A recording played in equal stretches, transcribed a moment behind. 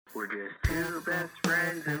We're just two best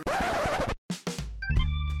friends and...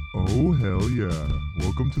 Oh, hell yeah.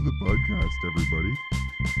 Welcome to the Budcast, everybody.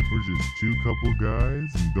 We're just two couple guys,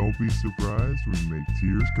 and don't be surprised when we make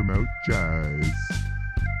tears come out jazz.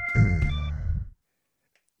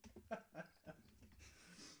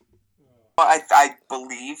 I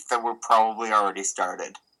believe that we're probably already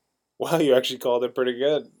started. Wow, you actually called it pretty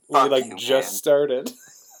good. Fuck We you, just man. started.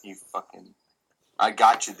 You fucking... I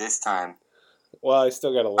got you this time. Well, I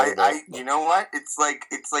still got a little bit. You know what? It's like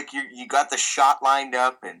you got the shot lined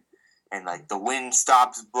up and like the wind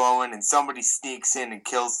stops blowing and somebody sneaks in and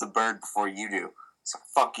kills the bird before you do. So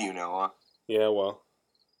fuck you, Noah. Yeah, well.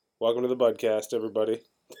 Welcome to the Budcast, everybody.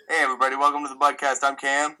 Hey everybody, welcome to the Budcast. I'm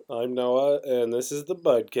Cam. I'm Noah, and this is the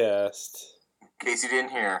Budcast. In case you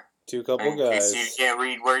didn't hear. Two couple In guys. case you can't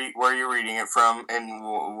read where you're reading it from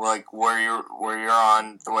and like where you're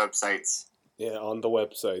on the websites. Yeah, on the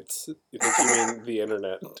websites. You think you mean the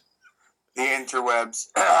internet? The interwebs.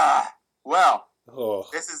 Well, Oh,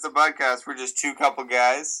 this is the Budcast. We're just two couple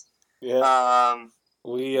guys. yeah.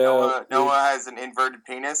 Noah has an inverted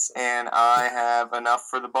penis, and I have enough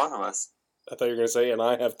for the both of us. I thought you were going to say, and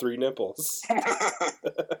I have 3 nipples.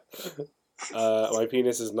 My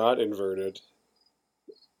penis is not inverted.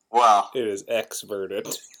 Well, It is exverted.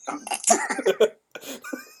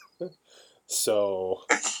 So,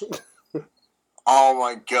 oh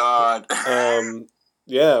my god.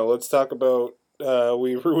 yeah, let's talk about,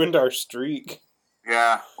 we ruined our streak.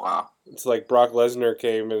 Yeah, wow. It's like Brock Lesnar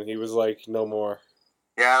came and he was like, no more.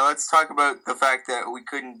 Yeah, let's talk about the fact that we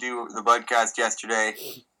couldn't do the Budcast yesterday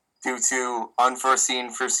due to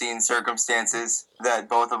foreseen circumstances that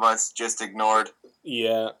both of us just ignored.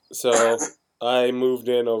 Yeah, so I moved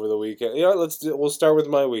in over the weekend. You know, we'll start with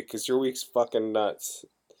my week, because your week's fucking nuts.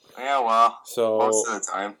 Yeah, well, So, most of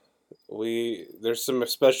the time. there's some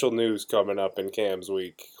special news coming up in Cam's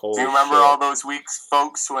week. Holy Do you remember shit. all those weeks,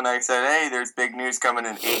 folks, when I said, hey, there's big news coming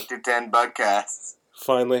in 8 to 10 Budcasts?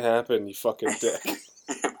 Finally happened, you fucking dick.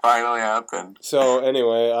 It finally happened. So,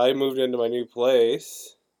 anyway, I moved into my new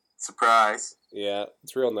place. Surprise. Yeah,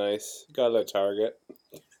 it's real nice. Got it at Target.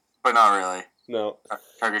 But not really. No.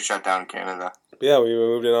 Target shut down in Canada. Yeah, we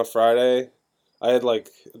moved in on Friday. I had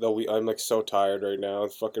I'm like so tired right now.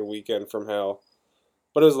 It's fucking weekend from hell.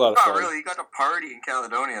 But it was a lot of Not fun. really. You got to party in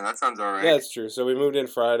Caledonia. That sounds alright. Yeah, it's true. So we moved in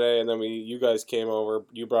Friday, and then you guys came over.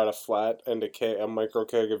 You brought a flat and a micro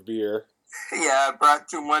keg of beer. Yeah, I brought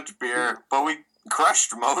too much beer, but we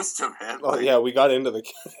crushed most of it. Oh yeah, we got into the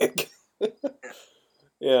keg.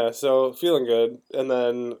 Yeah, so feeling good, and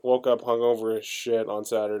then woke up hungover as shit on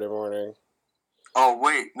Saturday morning. Oh,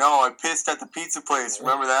 wait. No, I pissed at the pizza place.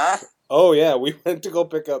 Remember that? Oh yeah, we went to go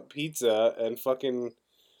pick up pizza, and fucking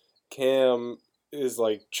Cam is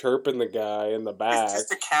like chirping the guy in the back. It's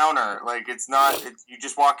just a counter. Like, it's not... you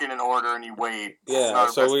just walk in and order and you wait. It's Yeah, not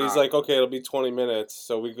a so he's restaurant. like, okay, it'll be 20 minutes.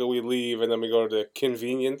 So we leave, and then we go to the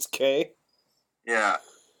Convenience K, Yeah.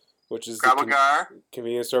 which is Grab the a cigar,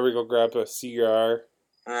 convenience store. We go grab a cigar.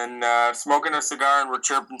 and then smoking a cigar, and we're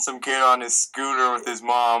chirping some kid on his scooter with his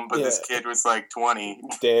mom, but this Yeah. kid was like 20.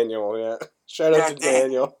 Daniel, yeah. Shout out Yeah, to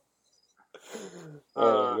Daniel.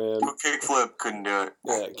 Oh, man. Do a kickflip, couldn't do it.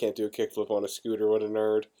 Yeah, can't do a kickflip on a scooter. What a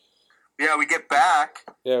nerd. Yeah, we get back.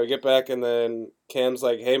 Yeah, we get back, and then Cam's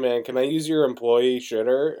like, hey, man, can I use your employee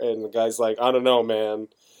shitter? And the guy's like, I don't know, man.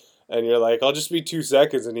 And you're like, I'll just be 2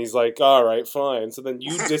 seconds. And he's like, all right, fine. So then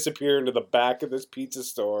you disappear into the back of this pizza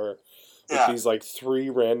store with Yeah. these, like, 3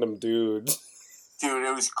 random dudes. Dude,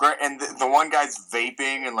 it was great. And the one guy's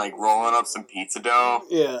vaping and, like, rolling up some pizza dough.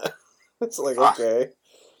 Yeah. It's like, Fuck. okay.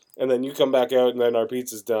 And then you come back out, and then our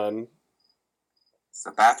pizza's done.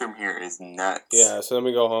 The bathroom here is nuts. Yeah, so then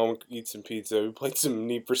we go home, eat some pizza. We played some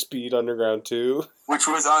Need for Speed Underground 2. Which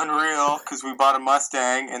was unreal, because we bought a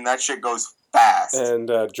Mustang, and that shit goes fast.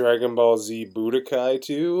 And Dragon Ball Z Budokai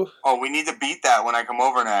 2. Oh, we need to beat that when I come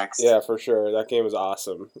over next. Yeah, for sure. That game was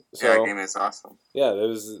awesome. Yeah, that So, game is awesome. yeah,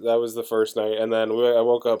 that was the first night. And then I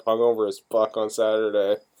woke up hungover as fuck on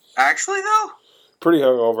Saturday. Actually, though? Pretty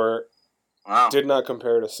hungover. Wow. Did not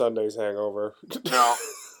compare to Sunday's hangover. No.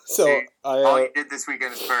 So, See, all I you did this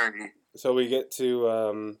weekend is party. so we get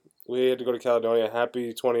to, we had to go to Caledonia.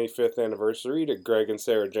 Happy 25th anniversary to Greg and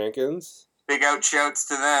Sarah Jenkins. Big out shouts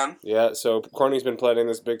to them. Yeah, so Courtney's been planning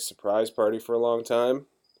this big surprise party for a long time.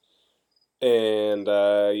 And,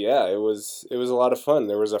 yeah, it was a lot of fun.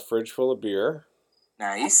 There was a fridge full of beer.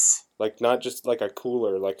 Nice. Like, not just like a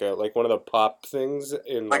cooler, like one of the pop things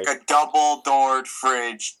in Like a double-doored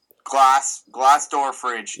fridge. Glass door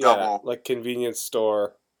fridge, yeah, double like convenience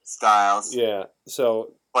store. styles. Yeah.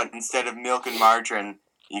 So But instead of milk and margarine,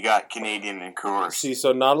 you got Canadian and Coors. see,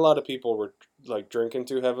 so not a lot of people like drinking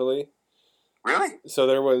too heavily. Really? So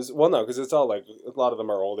there was, well, no, because it's all like, a lot of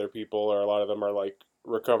them are older people, or a lot of them are like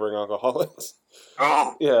recovering alcoholics.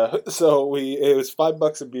 Oh, Yeah, so it was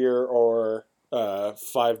 $5 a beer or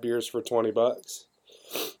 5 beers for $20.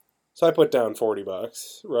 So I put down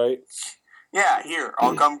 $40, right? yeah. Here,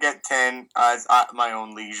 I'll come get 10 at my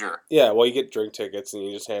own leisure. Yeah, well, you get drink tickets and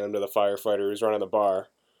you just hand them to the firefighter who's running the bar.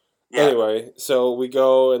 Yeah. Anyway, so we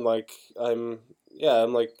go and like I'm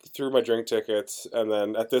like through my drink tickets, and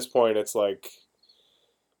then at this point it's like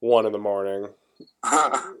 1 in the morning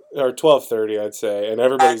or 12:30, I'd say, and At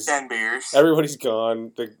everybody's 10 beers.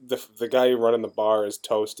 gone. The guy running the bar is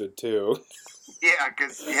toasted too.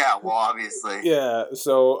 Well, obviously. Yeah,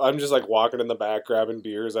 so I'm just like walking in the back grabbing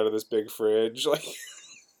beers out of this big fridge,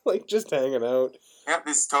 like just hanging out. Yep,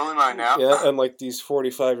 this is totally mine now. Yeah, and like these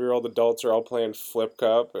 45-year-old adults are all playing flip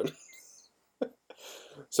cup, and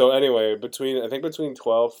so anyway, between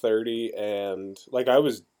 12:30 and like I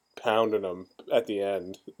was pounding them at the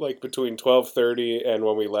end, like between 12:30 and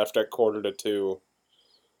when we left at 1:45.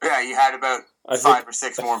 Yeah, you had about I 5 or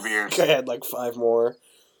 6 more beers. I had like 5 more.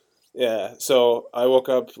 Yeah, so I woke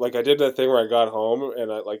up, like I did that thing where I got home and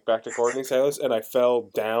I like back to Courtney's house and I fell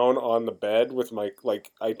down on the bed with my, like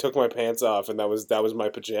I took my pants off and that was my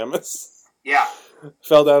pajamas. Yeah.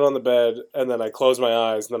 Fell down on the bed and then I closed my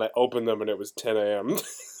eyes and then I opened them and it was 10 a.m.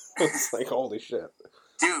 It's like, holy shit.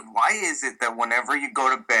 Dude, why is it that whenever you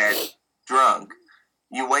go to bed drunk,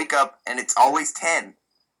 you wake up and it's always 10?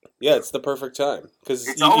 Yeah, it's the perfect time because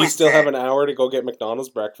It's you always still 10. have an hour to go get McDonald's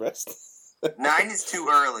breakfast. 9 is too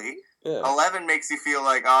early. Yeah, 11 makes you feel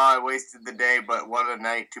like, oh, I wasted the day, but what a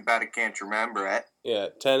night. Too bad I can't remember it. yeah.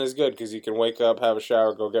 10 is good because you can wake up, have a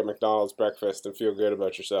shower, go get McDonald's breakfast, and feel good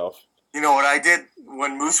about yourself. You know what I did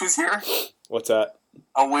when Moose was here? What's that?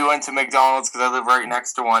 Oh, we went to McDonald's because I live right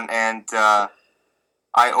next to one, and I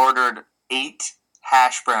ordered 8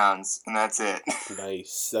 hash browns, and that's it.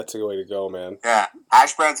 Nice. That's a good way to go, man. Yeah,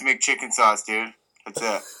 hash browns and McChicken sauce, dude. That's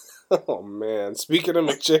it. Oh man! Speaking of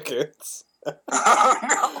McChickens, Oh,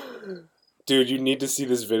 no. dude, you need to see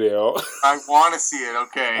this video. I want to see it,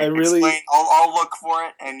 okay. I really- Explain, I'll look for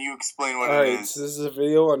it, and you explain what Alright, it is. so this is a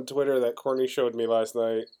video on Twitter that Courtney showed me last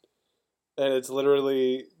night, and it's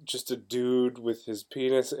literally just a dude with his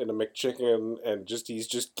penis in a McChicken, and he's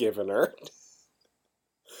just giving her.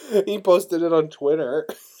 He posted it on Twitter,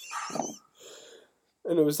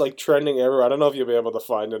 and it was like trending everywhere. I don't know if you'll be able to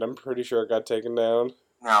find it. I'm pretty sure it got taken down.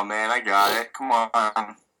 No, man, I got it. Come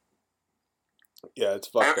on. Yeah, it's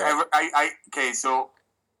fucked up. Okay, so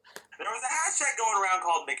There was a hashtag going around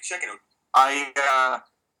called McChicken. I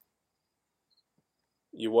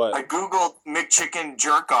You what? Googled McChicken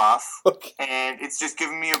jerk off, Okay. and it's just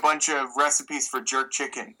giving me a bunch of recipes for jerk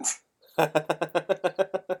chicken.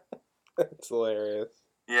 That's hilarious.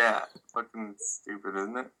 Yeah, fucking stupid,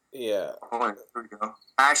 isn't it? Yeah. Oh, wait, here we go.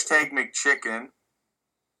 Hashtag McChicken.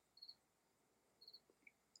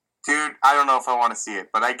 Dude, I don't know if I want to see it,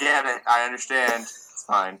 but I get it. I understand. It's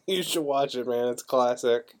fine. You should watch it, man. It's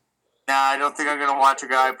classic. Nah, I don't think I'm gonna watch a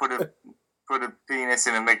guy put a penis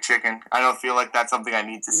in a McChicken. I don't feel like that's something I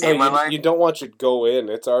need to see in my No, life. you don't watch it go in.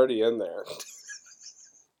 It's already in there.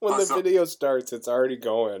 When Oh, the so- video starts, it's already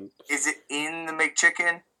going. Is it in the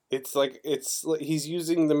McChicken? It's like he's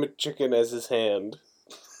using the McChicken as his hand.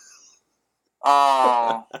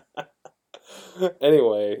 Oh,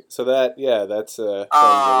 Anyway, so that's a fun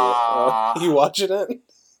Aw. video. You watching it?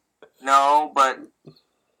 no, but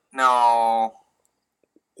no.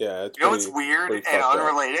 Yeah, it's You know what's pretty. weird pretty and fucked up.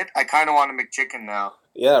 unrelated? I kind of want a McChicken now.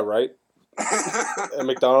 Yeah, right. And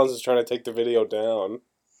McDonald's is trying to take the video down.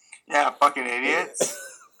 Yeah, fucking idiots.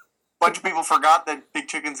 Bunch of people forgot that Big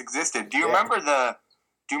Chickens existed. Do you Yeah. remember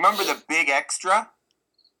the Big Extra?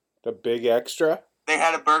 The Big Extra. They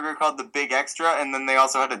had a burger called the Big Extra, and then they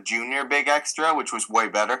also had a Junior Big Extra, which was way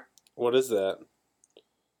better. What is that?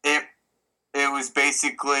 It was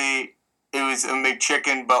basically a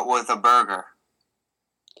McChicken but with a burger.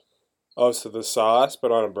 Oh, so the sauce,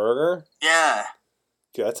 but on a burger? Yeah,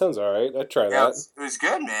 Okay, that sounds alright. I'd try yeah, that. it was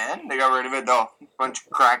good, man. They got rid of it though. Bunch of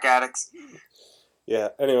crack addicts. Yeah.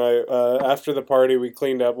 Anyway, after the party, we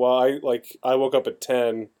cleaned up. Well, I woke up at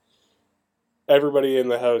 10. Everybody in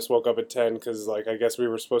the house woke up at 10 because, like, I guess we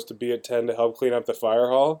were supposed to be at 10 to help clean up the fire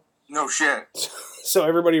hall. No shit. So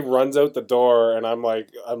everybody runs out the door, and I'm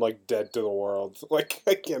like dead to the world. Like,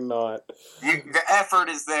 I cannot. The effort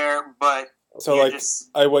is there, but So you like, just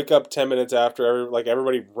I wake up 10 minutes after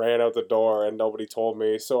everybody ran out the door, and nobody told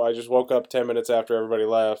me. So I just woke up 10 minutes after everybody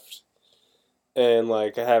left, and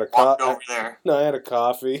like I had a walked over there. No, I had a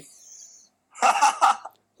coffee.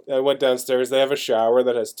 I went downstairs. They have a shower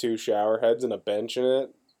that has 2 shower heads and a bench in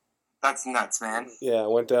it. That's nuts, man. Yeah,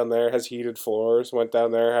 went down there, has heated floors, went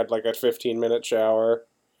down there, had like a 15-minute shower.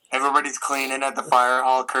 Everybody's cleaning at the fire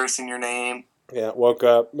hall, cursing your name. Yeah, woke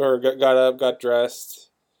up, or got up, got dressed,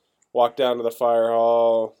 walked down to the fire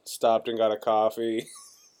hall, stopped and got a coffee.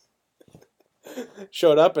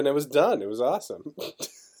 Showed up and it was done. It was awesome.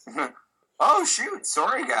 Oh, shoot.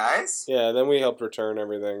 Sorry, guys. Yeah, then we helped return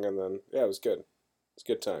everything, and then, yeah, it was good. It's a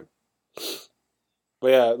good time. But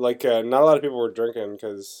yeah, like, not a lot of people were drinking,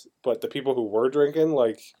 but the people who were drinking,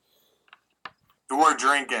 like, We're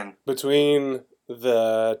drinking. between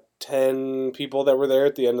the 10 people that were there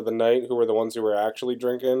at the end of the night, who were the ones who were actually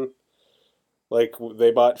drinking, like,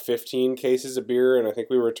 they bought 15 cases of beer, and I think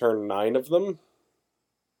we returned 9 of them.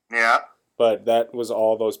 Yeah. But that was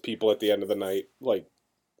all those people at the end of the night, like,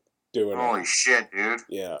 doing it. Holy shit, dude.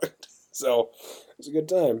 Yeah. So, it was a good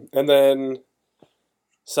time. And then,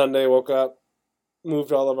 Sunday, woke up,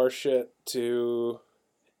 moved all of our shit to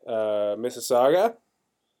Mississauga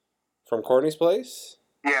from Courtney's place.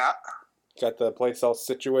 Yeah. Got the place all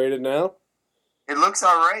situated now. It looks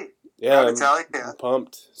all right. Yeah, Gotta tell you. I'm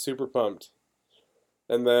pumped. Super pumped.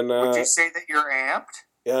 And then, Would you say that you're amped?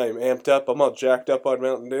 yeah, I'm amped up. I'm all jacked up on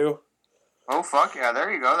Mountain Dew. Oh, fuck yeah.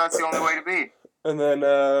 There you go. That's the only way to be. And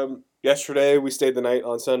then yesterday we stayed the night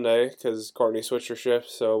on Sunday because Courtney switched her shift,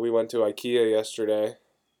 so we went to IKEA yesterday,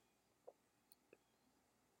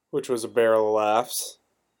 which was a barrel of laughs.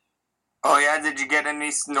 Oh, yeah? Did you get any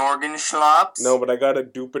Snorgen schlops? No, but I got a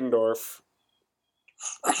Dupendorf.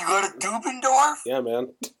 Oh, you got a Dubendorf? Yeah,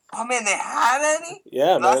 man. Oh, man, they had any?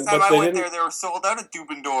 Yeah, man. Last time But I they went didn't. there, they were sold out of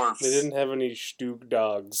Dubendorfs. They didn't have any Stug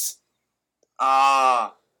dogs.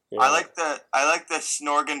 Ah. Yeah. I like the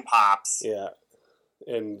Snorgen pops. Yeah,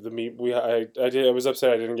 and the meat. I was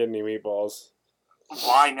upset I didn't get any meatballs.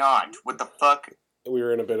 Why not? What the fuck? We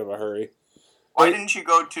were in a bit of a hurry. Why didn't you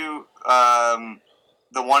go to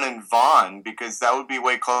the one in Vaughan? Because that would be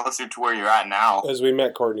way closer to where you're at now. As we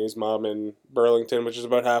met Courtney's mom in Burlington, which is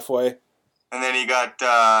about halfway. And then you got.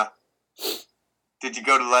 Did you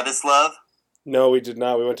go to Lettuce Love? No, we did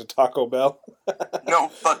not. We went to Taco Bell. No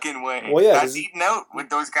fucking way. Well, yeah, That's 'cause- eating out with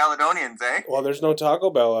those Caledonians, eh? Well, there's no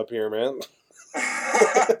Taco Bell up here, man.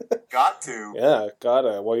 Got to. Yeah,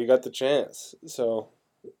 gotta. Well, you got the chance. So,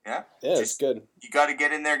 Yeah. yeah, it's Just- good. You got to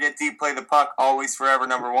get in there, get deep, play the puck. Always, forever,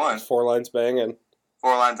 number one. 4 lines banging.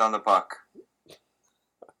 4 lines on the puck.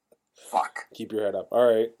 Fuck. Keep your head up. All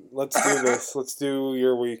right, let's do this. Let's do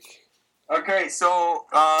your week. Okay, so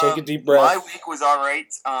Take a deep breath. my week was all right.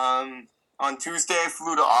 On Tuesday, I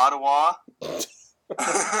flew to Ottawa.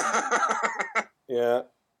 Yeah,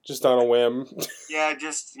 just on a whim.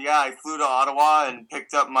 I flew to Ottawa and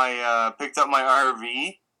picked up my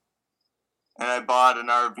RV, and I bought an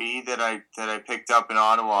RV that I picked up in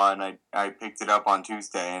Ottawa, and I picked it up on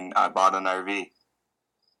Tuesday, and I bought an RV.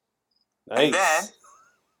 And then Nice.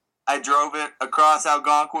 I drove it across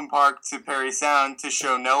Algonquin Park to Parry Sound to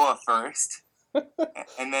show Noah first,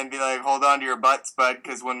 and then be like, "Hold on to your butts, bud,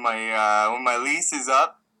 because when my lease is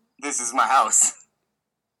up, this is my house."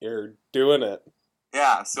 You're doing it.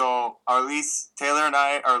 Yeah, so our lease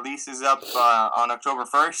is up on October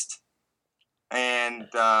 1st, and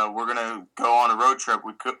we're gonna go on a road trip.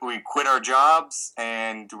 We quit our jobs,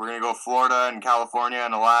 and we're gonna go Florida and California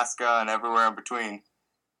and Alaska and everywhere in between.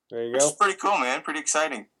 There you Which is go. pretty cool, man. Pretty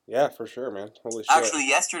exciting. Yeah, for sure, man. Holy shit. Actually,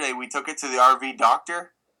 yesterday we took it to the RV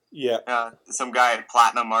doctor. Yeah. Some guy at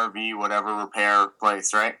Platinum RV, whatever repair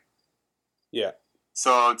place, right? Yeah.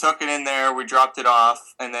 So took it in there, we dropped it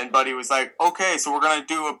off, and then Buddy was like, "Okay, so we're gonna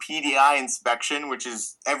do a PDI inspection, which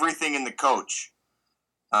is everything in the coach.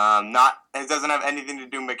 It doesn't have anything to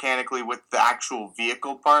do mechanically with the actual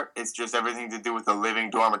vehicle part. It's just everything to do with the living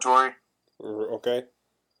dormitory. Okay.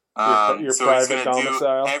 Your So private he's gonna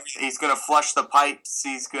domicile? he's gonna flush the pipes.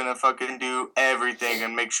 He's gonna fucking do everything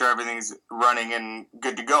and make sure everything's running and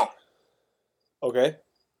good to go." Okay.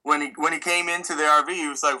 When he came into the RV, he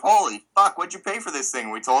was like, "Holy fuck, what'd you pay for this thing?"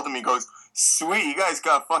 We told him. He goes, "Sweet, you guys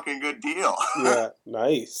got a fucking good deal." Yeah.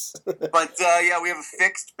 Nice. But yeah, we have a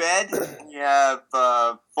fixed bed. We have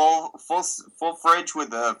full fridge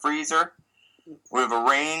with a freezer. We have a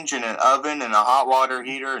range and an oven and a hot water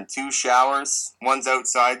heater and 2 showers. One's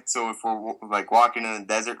outside, so if we're like walking in the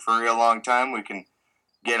desert for a real long time, we can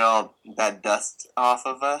get all that dust off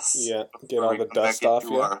of us. Yeah. Get before all we the come back dust off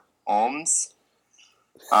into you. our homes.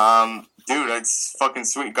 Dude, it's fucking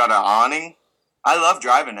sweet. Got an awning. I love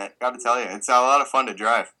driving it. Gotta tell you, it's a lot of fun to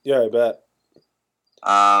drive. Yeah, I bet.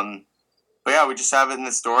 But yeah, we just have it in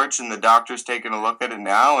the storage, and the doctor's taking a look at it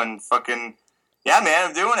now, and fucking yeah, man,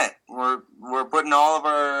 I'm doing it. We're putting all of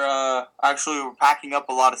our actually we're packing up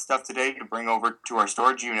a lot of stuff today to bring over to our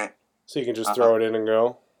storage unit. So you can just throw it in and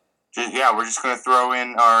go. we're just gonna throw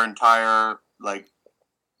in our entire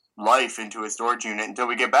life into a storage unit until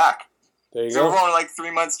we get back. There you So we're go. going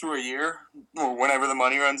 3 months to a year, or whenever the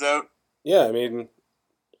money runs out. Yeah, I mean,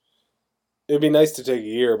 it'd be nice to take a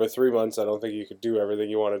year, but 3 months, I don't think you could do everything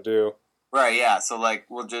you want to do. Right, yeah. So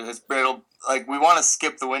we'll just we want to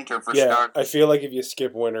skip the winter for Yeah, start. I feel like if you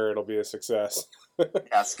skip winter, it'll be a success.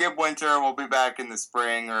 Yeah, skip winter. We'll be back in the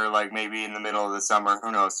spring or maybe in the middle of the summer.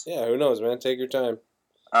 Who knows? Yeah, who knows, man? Take your time.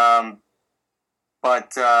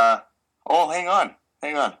 But hang on.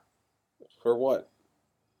 For what?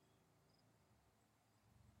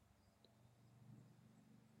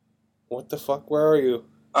 What the fuck? Where are you?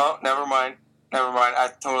 Oh, never mind. I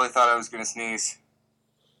totally thought I was gonna sneeze.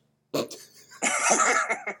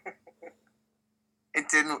 It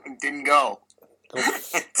didn't go. Go,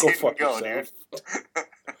 It go didn't fuck go, yourself.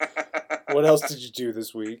 What else did you do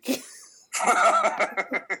this week? It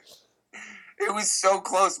was so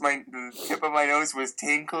close. The tip of my nose was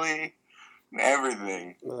tinkly and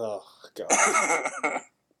everything. Oh, God.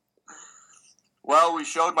 Well, we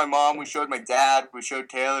showed my mom, we showed my dad, we showed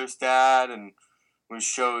Taylor's dad, and we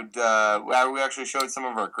actually showed some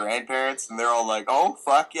of our grandparents, and they're all like, "Oh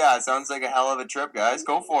fuck yeah, it sounds like a hell of a trip, guys.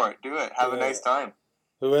 Go for it, do it, have a Yeah. nice time."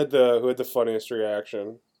 Who had the funniest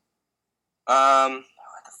reaction? What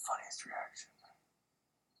the funniest reaction?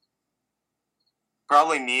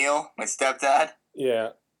 Probably Neil, my stepdad, Yeah.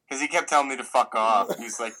 because he kept telling me to fuck off.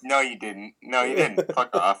 He's like, "No, you didn't. No, you didn't.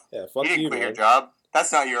 Fuck off. Yeah, fuck You didn't you, quit your man. job.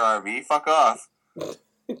 That's not your RV. Fuck off,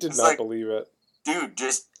 He did It's not like- believe it. dude.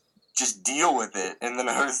 Just deal with it." And then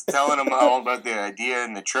I was telling him all about the idea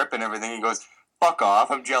and the trip and everything. He goes, "Fuck off.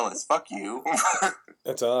 I'm jealous. Fuck you."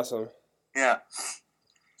 That's awesome. Yeah,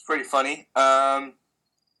 it's pretty funny. Man,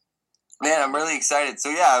 I'm really excited. So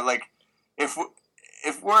yeah, if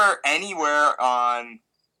we're anywhere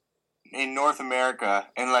in North America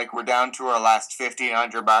and we're down to our last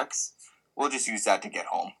 $1,500, we'll just use that to get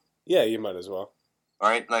home. Yeah, you might as well. All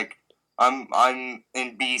right, I'm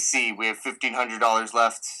in BC. We have $1,500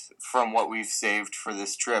 left from what we've saved for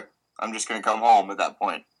this trip. I'm just gonna come home at that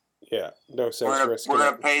point. Yeah, no sense We're risking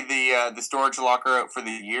gonna it. pay the storage locker out for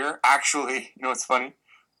the year. Actually, you know what's funny?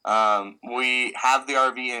 We have the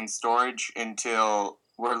RV in storage until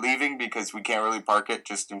we're leaving because we can't really park it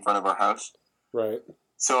just in front of our house. Right.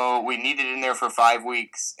 So we need it in there for 5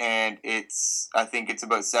 weeks, and I think it's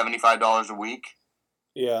about $75 a week.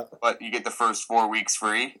 Yeah, But you get the first 4 weeks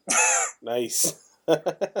free. nice.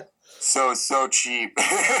 So cheap.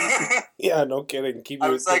 Yeah, no kidding. Keep I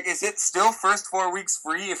your was like, is it still first 4 weeks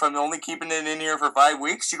free if I'm only keeping it in here for 5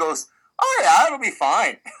 weeks? She goes, "Oh yeah, it'll be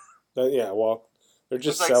fine." yeah, well, they're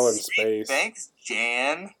just It's like, selling "Sweet, space. Thanks,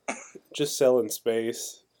 Jan. Just selling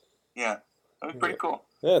space. Yeah, that was pretty cool.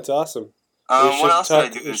 Yeah, it's awesome. We should What else did I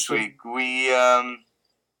talk- do we this should- week?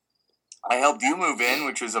 I helped you move in,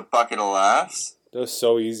 which was a bucket of laughs. That was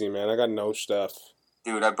so easy, man. I got no stuff.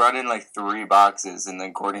 Dude, I brought in 3 boxes, and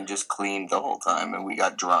then Gordon just cleaned the whole time, and we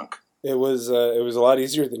got drunk. It was a lot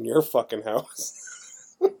easier than your fucking house.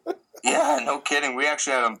 Yeah, no kidding. We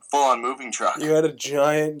actually had a full-on moving truck. You had a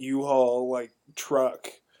giant U-Haul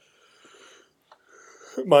truck.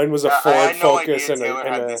 Mine was a I Ford had no Focus idea and Taylor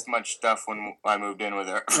had a this much stuff when I moved in with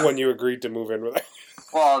her. when you agreed to move in with her.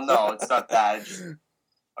 Well, no, it's not that.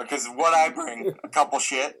 Because what I bring, a couple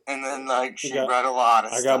shit, and then she brought a lot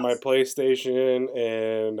of I stuff. got my PlayStation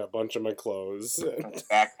and a bunch of my clothes.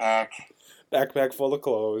 backpack. Backpack full of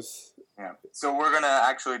clothes. Yeah. So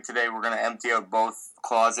today we're gonna empty out both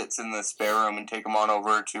closets in the spare room and take them on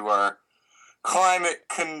over to our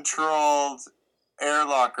climate-controlled air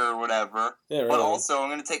locker or whatever. Yeah, But really. also, I'm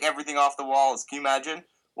gonna take everything off the walls. Can you imagine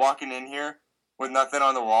walking in here with nothing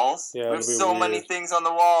on the walls? Yeah, There's it'll be so many weird. things on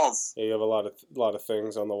the walls. Yeah, you have a lot of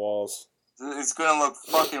things on the walls. It's gonna look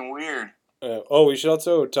fucking weird. We should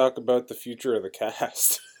also talk about the future of the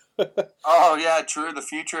cast. Oh yeah, true. The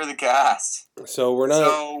future of the cast. So we're not.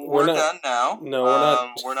 So we're not, done now. No, we're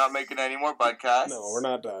not. We're not making any more podcasts. No, we're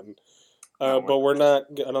not done. No, But we're not.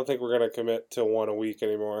 I don't think we're gonna commit to one a week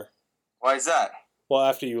anymore. Why is that? Well,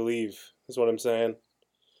 after you leave, is what I'm saying.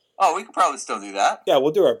 Oh, we could probably still do that. Yeah,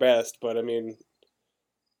 we'll do our best, but I mean,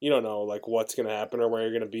 you don't know what's gonna happen or where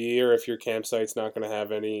you're gonna be, or if your campsite's not gonna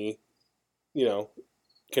have any,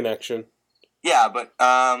 connection. Yeah, but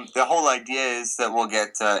the whole idea is that we'll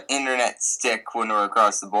get internet stick when we're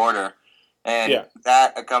across the border, and Yeah.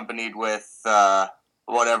 that accompanied with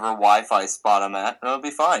whatever Wi-Fi spot I'm at, and it'll be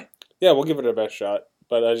fine. Yeah, we'll give it our best shot.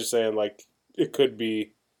 But I was just saying, it could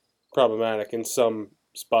be problematic in some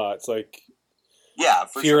spots. Yeah,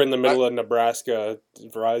 for If you're sure. in the middle of Nebraska,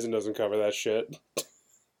 Verizon doesn't cover that shit.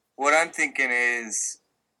 What I'm thinking is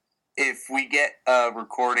if we get a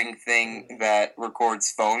recording thing that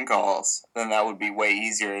records phone calls, then that would be way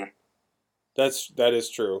easier. That is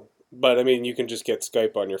true. But I mean, you can just get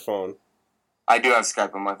Skype on your phone. I do have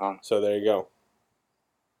Skype on my phone. So there you go.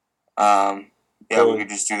 Yeah, Boom. we could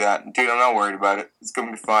just do that. Dude, I'm not worried about it. It's going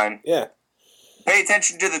to be fine. Yeah. Pay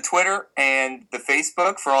attention to the Twitter and the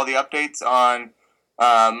Facebook for all the updates on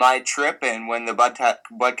my trip and when the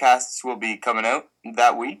podcasts will be coming out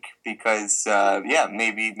that week. Because,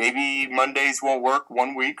 maybe Mondays won't work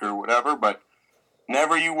 1 week or whatever, but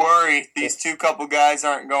never you worry. These two couple guys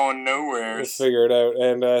aren't going nowhere. We'll figure it out.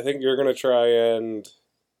 And I think you're going to try and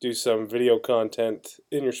do some video content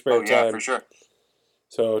in your spare Oh, yeah, time. for sure.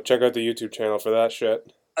 So check out the YouTube channel for that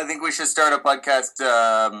shit. I think we should start a podcast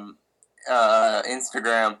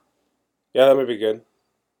Instagram. Yeah, that might be good.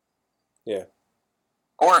 Yeah.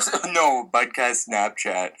 Or, no, podcast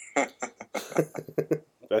Snapchat.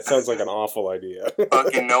 That sounds like an awful idea.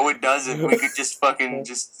 Fucking no, it doesn't. We could just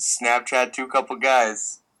Snapchat two couple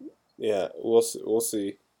guys. Yeah, we'll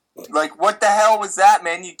see. Like, what the hell was that,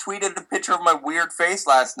 man? You tweeted a picture of my weird face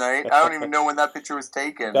last night. I don't even know when that picture was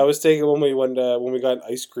taken. That was taken when we got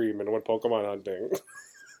ice cream and went Pokemon hunting.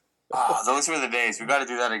 Oh, those were the days. We got to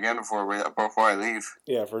do that again before I leave.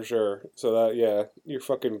 Yeah, for sure. So your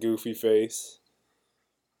fucking goofy face.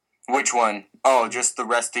 Which one? Oh, just the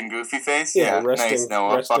resting goofy face? Resting, nice,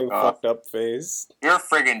 Noah. resting Fuck off. fucked up face. You're a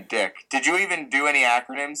friggin' dick. Did you even do any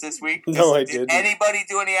acronyms this week? No, I Did didn't. anybody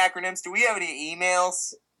do any acronyms? Do we have any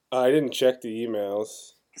emails? I didn't check the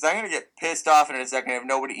emails. Because I'm going to get pissed off in a second if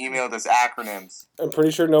nobody emailed us acronyms. I'm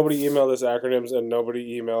pretty sure nobody emailed us acronyms and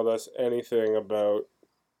nobody emailed us anything about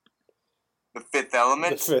The Fifth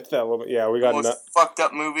Element? the Fifth Element. Yeah, we The got most fucked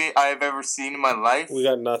up movie I have ever seen in my life. we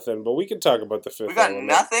got nothing, but we can talk about the Fifth We got Element.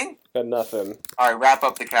 nothing? Got nothing. Alright, wrap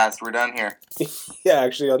up the cast. We're done here. Yeah,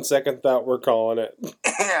 actually, on second thought, we're calling it.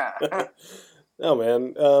 Yeah. No,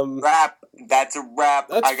 man. Wrap. That's a wrap.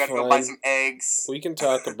 That's I gotta go buy fine. some eggs. We can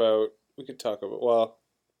talk about. Well,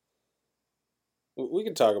 we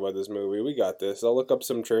can talk about this movie. We got this. I'll look up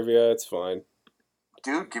some trivia. It's fine.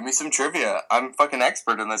 Dude, give me some trivia. I'm fucking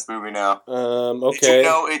expert in this movie now. Okay. Did you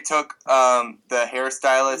know it took the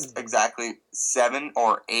hairstylist exactly 7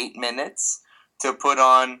 or 8 minutes to put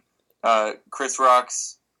on Chris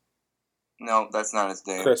Rock's... No, that's not his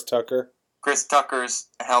name. Chris Tucker. Chris Tucker's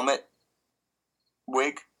helmet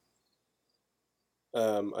wig?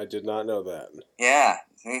 I did not know that. Yeah.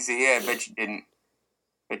 I bet you didn't.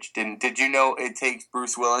 Did you know it takes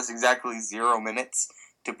Bruce Willis exactly 0 minutes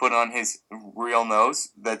to put on his real nose?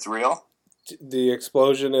 That's real? The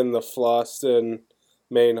explosion in the Floston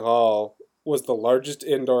main hall was the largest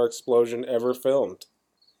indoor explosion ever filmed.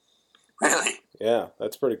 Really? Yeah,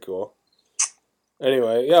 that's pretty cool.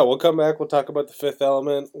 Anyway, yeah, we'll come back. We'll talk about the Fifth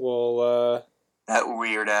Element. We'll, That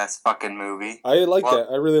weird-ass fucking movie. I like Well-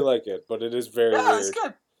 that. I really like it, but it is very Yeah, weird. it's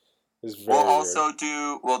good. It's very We'll weird. also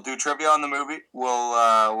do trivia on the movie.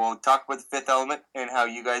 We'll talk about the Fifth Element and how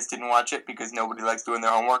you guys didn't watch it because nobody likes doing their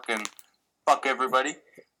homework and fuck everybody.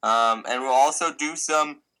 And we'll also do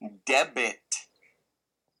some debit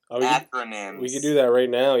Oh, acronyms. we could do that right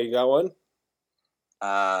now. You got one?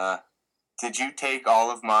 Did you take all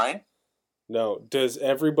of mine? No. Does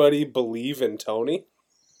everybody believe in Tony?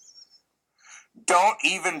 Don't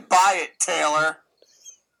even buy it, Taylor.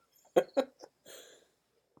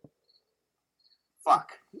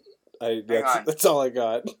 Fuck. Hang on. That's all I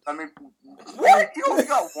got. I mean, what? You only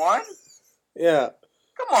got one? Yeah.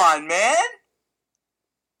 Come on, man.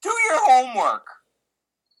 Do your homework.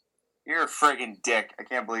 You're a friggin' dick. I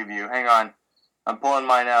can't believe you. Hang on. I'm pulling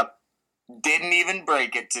mine up. Didn't even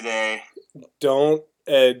break it today. Don't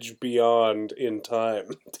edge beyond in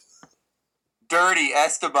time. Dirty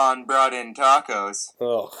Esteban brought in tacos.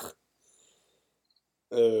 Ugh.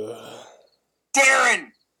 Darren!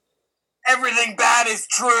 Everything bad is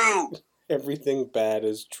true! Everything bad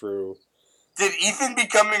is true. Did Ethan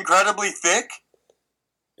become incredibly thick?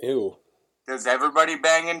 Ew. Does everybody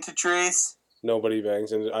bang into trees? Nobody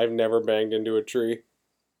bangs into. I've never banged into a tree.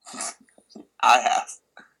 I have.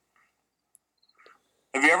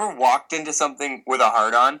 Have you ever walked into something with a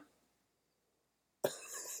heart on?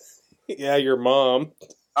 Yeah, your mom.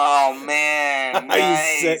 Oh man, You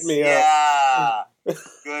nice. set me up. Yeah.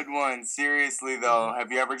 Good one. Seriously though,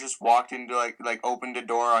 have you ever just walked into like opened a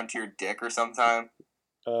door onto your dick or sometime?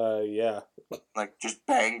 Yeah. Like just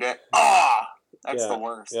banged it? Ah, that's Yeah. the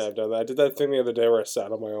worst. Yeah, I've done that. I did that thing the other day where I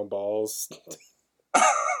sat on my own balls.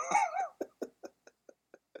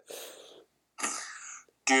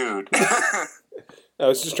 Dude. I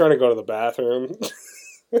was just trying to go to the bathroom.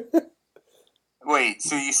 Wait,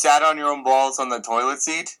 so you sat on your own balls on the toilet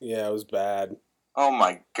seat? Yeah, it was bad. Oh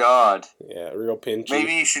my god. Yeah, real pinchy.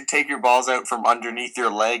 Maybe you should take your balls out from underneath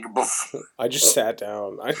your leg before. I just sat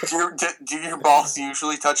down. Do your balls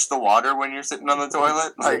usually touch the water when you're sitting on the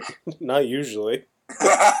toilet? Like Not usually.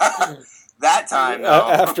 that time, though.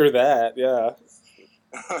 After that, yeah.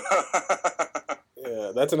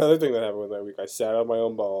 Yeah, that's another thing that happened with that week. I sat on my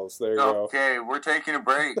own balls. There you go. Okay, we're taking a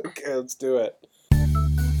break. Okay, let's do it.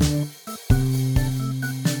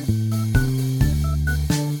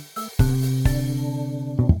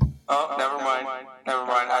 Oh, never mind. Never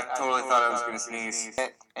mind. I totally thought I was going to sneeze.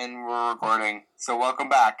 And we're recording. So welcome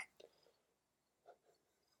back.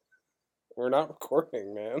 We're not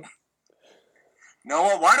recording, man.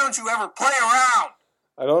 Noah, why don't you ever play around?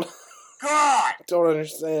 I don't God!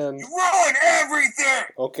 understand. You ruin everything!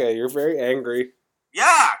 Okay, you're very angry.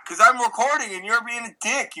 Yeah, because I'm recording and you're being a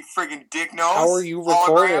dick, you friggin' dick nose. How are you Hologram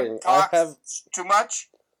recording? I talks have. too much?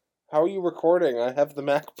 How are you recording? I have the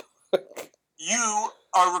MacBook. You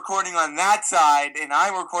are recording on that side, and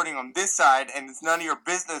I'm recording on this side, and it's none of your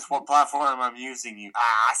business what platform I'm using, you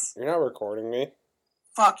ass. You're not recording me.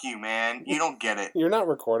 Fuck you, man. You don't get it. You're not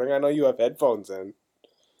recording. I know you have headphones in.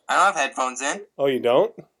 I don't have headphones in. Oh, you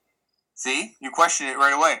don't? See? You question it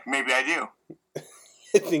right away. Maybe I do.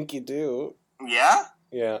 I think you do. Yeah?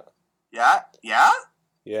 Yeah. Yeah? Yeah?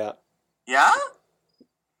 Yeah. Yeah?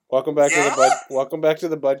 Welcome back Yeah? to the Welcome back to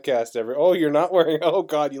the Budcast, Oh, you're not wearing. Oh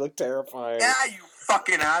God, you look terrifying. Yeah, you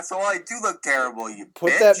fucking asshole. I do look terrible, you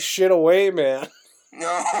Put bitch. that shit away, man. No,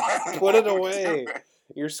 I Put it won't away. do it.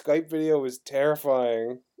 Your Skype video was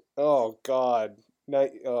terrifying. Oh God.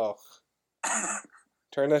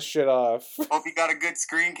 Turn that shit off. Hope you got a good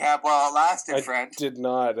screen cap while it lasted, I friend. did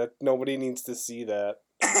not. Nobody needs to see that.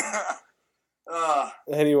 Ugh,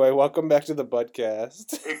 Anyway, welcome back to the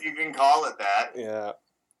Budcast. if you can call it that. Yeah.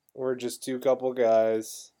 We're just two couple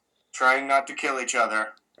guys. Trying not to kill each other.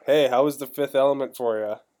 Hey, how was The Fifth Element for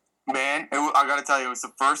you? Man, I gotta tell you, it was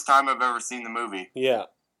the first time I've ever seen the movie. Yeah.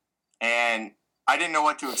 And I didn't know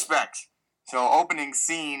what to expect. So, opening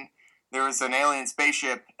scene, there was an alien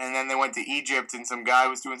spaceship, and then they went to Egypt, and some guy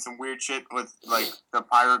was doing some weird shit with, like, the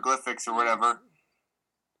hieroglyphics or whatever.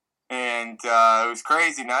 And it was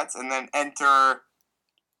crazy nuts. And then enter...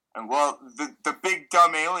 And, well, the big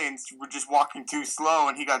dumb aliens were just walking too slow,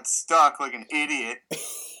 and he got stuck like an idiot.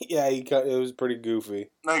 Yeah, it was pretty goofy.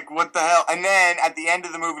 Like, what the hell? And then, at the end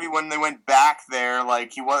of the movie, when they went back there,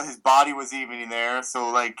 like, his body was even there, so,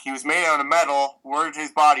 like, he was made out of metal. Where'd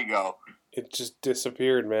his body go? It just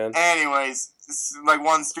disappeared, man. Anyways, like,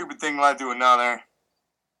 one stupid thing led to another.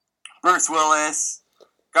 Bruce Willis,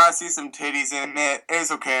 gotta see some titties in it. It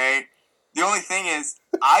was okay. The only thing is,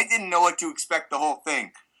 I didn't know what to expect the whole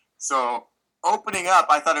thing. So, opening up,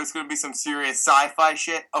 I thought it was going to be some serious sci-fi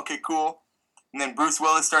shit. Okay, cool. And then Bruce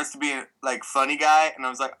Willis starts to be a, like, funny guy, and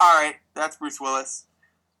I was like, alright, that's Bruce Willis.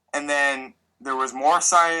 And then there was more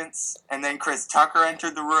science, and then Chris Tucker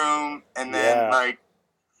entered the room, and then, like,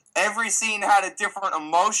 every scene had a different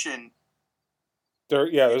emotion.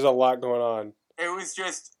 There's a lot going on. It was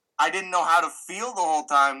just, I didn't know how to feel the whole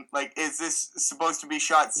time. Like, is this supposed to be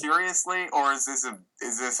shot seriously, or is this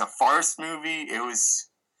a farce movie? It was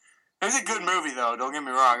a good movie, though. Don't get me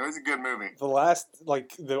wrong. It was a good movie.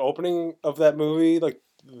 The opening of that movie, like,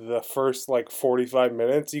 the first, 45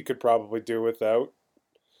 minutes, you could probably do without.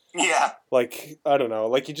 Yeah. Like, I don't know.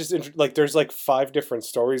 Like, you just, there's, 5 different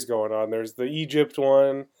stories going on. There's the Egypt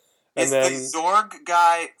one, and then... Is the Zorg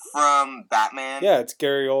guy from Batman? Yeah, it's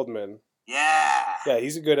Gary Oldman. Yeah. Yeah,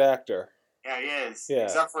 he's a good actor. Yeah, he is. Yeah.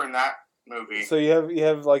 Except for in that movie. So you have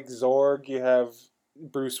Zorg, you have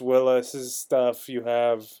Bruce Willis's stuff, you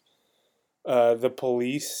have... the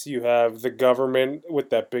police, you have the government with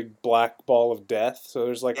that big black ball of death. So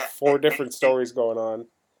there's 4 different stories going on.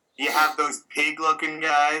 You have those pig-looking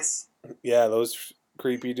guys. Yeah, those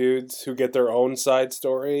creepy dudes who get their own side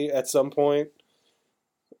story at some point.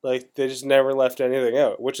 Like, they just never left anything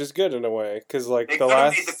out, which is good in a way. Because, They could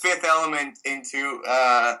have made the Fifth Element into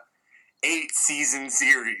 8-season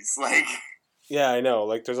series. Like... Yeah, I know.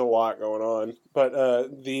 Like, there's a lot going on. But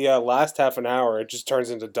the last half an hour, it just turns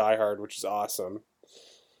into Die Hard, which is awesome.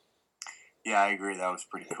 Yeah, I agree. That was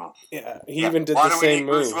pretty cool. Yeah, he even did Why the do we same need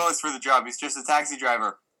move. Bruce Willis for the job? He's just a taxi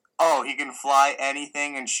driver. Oh, he can fly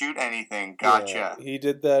anything and shoot anything. Gotcha. Yeah, he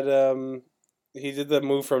did that, he did the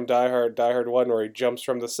move from Die Hard 1, where he jumps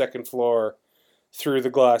from the second floor through the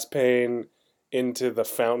glass pane into the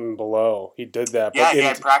fountain below. He did that. Yeah, he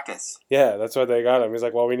had practice. Yeah, that's why they got him. He's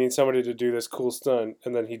like, well, we need somebody to do this cool stunt.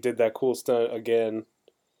 And then he did that cool stunt again.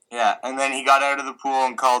 Yeah, and then he got out of the pool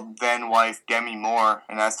and called then-wife Demi Moore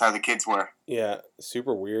and asked how the kids were. Yeah,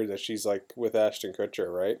 super weird that she's, with Ashton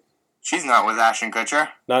Kutcher, right? She's not with Ashton Kutcher.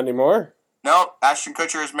 Not anymore? No, Ashton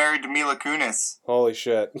Kutcher is married to Mila Kunis. Holy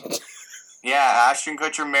shit. Yeah, Ashton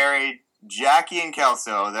Kutcher married Jackie and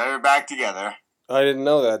Kelso. They're back together. I didn't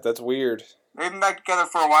know that. That's weird. They've been back together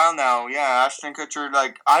for a while now. Yeah, Ashton Kutcher,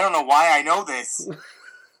 like, I don't know why I know this.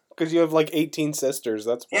 Because you have like 18 sisters.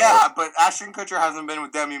 That's why. Yeah, but Ashton Kutcher hasn't been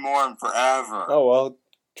with Demi Moore in forever. Oh, well,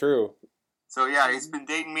 true. So, yeah, he's been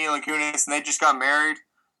dating Mila Kunis, and they just got married.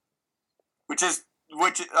 Which,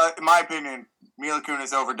 in my opinion, Mila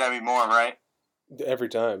Kunis over Demi Moore, right? Every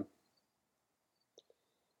time.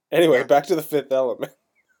 Anyway, back to The Fifth Element.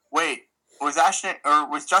 Wait, was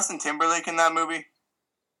Justin Timberlake in that movie?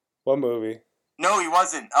 What movie? No, he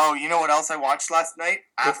wasn't. Oh, you know what else I watched last night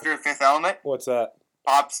after Fifth Element? What's that?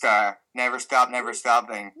 Popstar. Never Stop, Never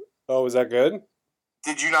Stopping. Oh, was that good?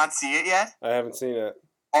 Did you not see it yet? I haven't seen it.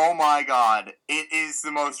 Oh my god. It is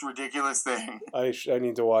the most ridiculous thing. I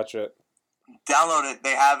need to watch it. Download it.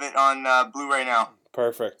 They have it on Blu-ray now.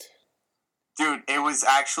 Perfect. Dude, it was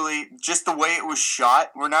actually just the way it was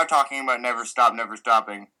shot. We're now talking about Never Stop, Never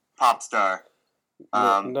Stopping. Popstar.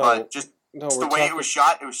 No, But just the way it was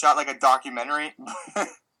shot like a documentary.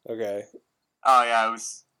 Okay. Oh yeah,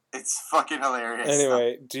 it's fucking hilarious.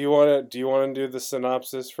 Anyway, do you want to do the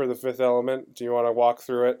synopsis for The Fifth Element? Do you want to walk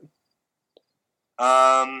through it?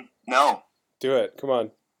 No. Do it. Come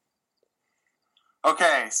on.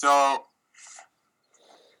 Okay, so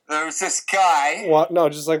there was this guy,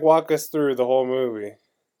 Just like walk us through the whole movie.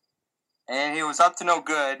 and he was up to no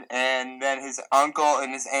good, and then his uncle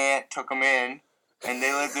and his aunt took him in, and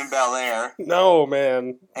they lived in Bel Air, No,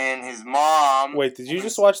 man. and his mom... Wait, did you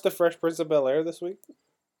just watch The Fresh Prince of Bel Air this week?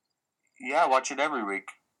 Yeah, I watch it every week.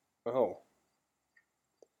 Oh.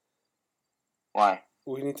 Why?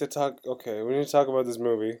 We need to talk about this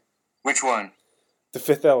movie. Which one? The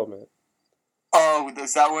Fifth Element. Oh,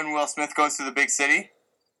 is that when Will Smith goes to the big city?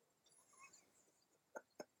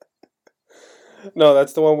 No,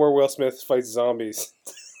 that's the one where Will Smith fights zombies.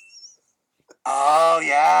 Oh,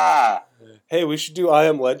 yeah. Hey, we should do I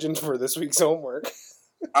Am Legend for this week's homework.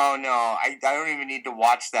 Oh, no, I don't even need to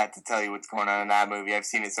watch that to tell you what's going on in that movie. I've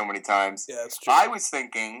seen it so many times. Yeah, that's true. I was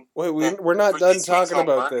thinking... Wait, that we're not for done this week's talking about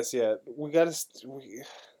homework- this yet. We gotta...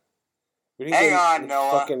 We need Hang to on,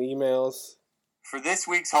 Noah. Fucking emails. For this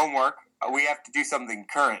week's homework, we have to do something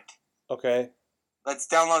current. Okay. Let's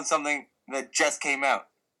download something that just came out.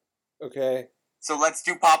 Okay. So let's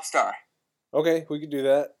do Popstar. Okay, we could do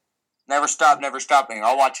that. Never Stop, Never Stopping.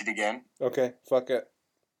 I'll watch it again. Okay, fuck it.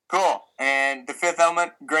 Cool. And The Fifth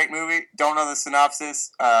Element, great movie. Don't know the synopsis.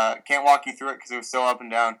 Can't walk you through it because it was so up and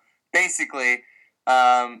down. Basically,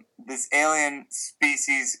 this alien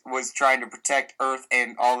species was trying to protect Earth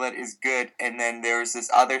and all that is good, and then there was this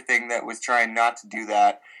other thing that was trying not to do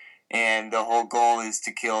that, and the whole goal is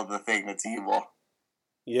to kill the thing that's evil.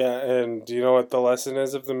 Yeah, and do you know what the lesson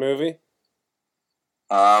is of the movie?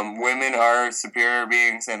 Women are superior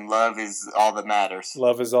beings, and love is all that matters.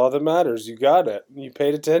 Love is all that matters. You got it. You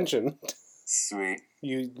paid attention. Sweet.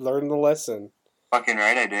 You learned the lesson. Fucking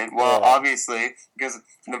right, I did. Well, Yeah. obviously, because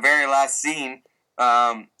in the very last scene,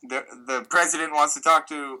 the president wants to talk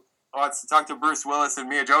to Bruce Willis and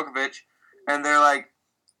Mia Djokovic, and they're like,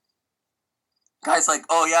 guys, like,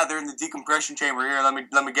 oh yeah, they're in the decompression chamber here.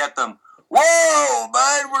 Let me get them. Whoa,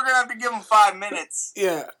 bud, we're gonna have to give them 5 minutes.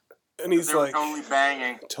 Yeah. And he's They were like...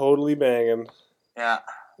 totally banging. Yeah,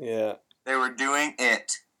 Yeah. they were doing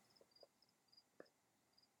it.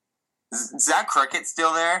 Is Zach Cricket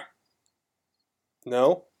still there?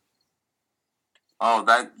 No? Oh,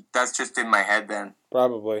 that's just in my head then.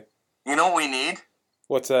 Probably. You know what we need?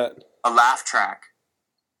 What's that? A laugh track.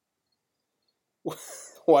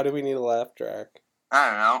 Why do we need a laugh track? I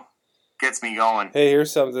don't know. Gets me going. Hey,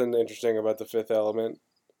 here's something interesting about The Fifth Element.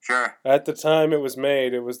 Sure. At the time it was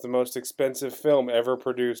made, it was the most expensive film ever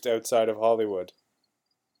produced outside of Hollywood.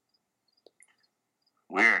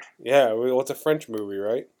 Weird. Yeah, well, it's a French movie,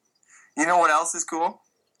 right? You know what else is cool?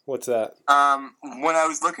 What's that? When I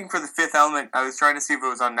was looking for The Fifth Element, I was trying to see if it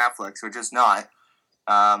was on Netflix, which is not.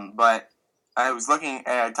 But I was looking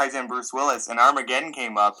and I typed in Bruce Willis, and Armageddon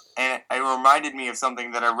came up, and it reminded me of something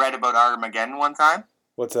that I read about Armageddon one time.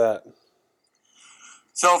 What's that?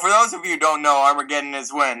 So, for those of you who don't know, Armageddon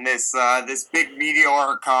is when this big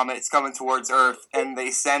meteor comet is coming towards Earth, and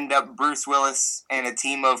they send up Bruce Willis and a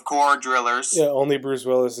team of core drillers. Yeah, only Bruce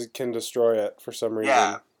Willis can destroy it for some reason.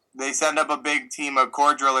 Yeah, they send up a big team of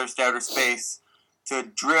core drillers to outer space to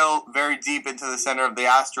drill very deep into the center of the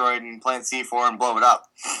asteroid and plant C4 and blow it up.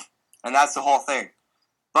 And that's the whole thing.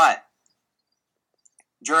 But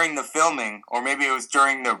during the filming, or maybe it was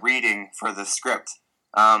during the reading for the script,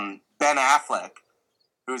 Ben Affleck,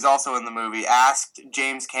 who's also in the movie, asked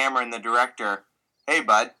James Cameron, the director, hey,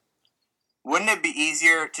 bud, Wouldn't it be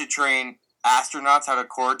easier to train astronauts how to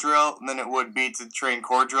core drill than it would be to train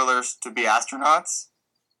core drillers to be astronauts?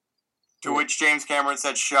 To which James Cameron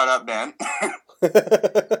said, "Shut up, Dan."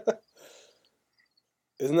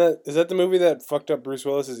 Is that the movie that fucked up Bruce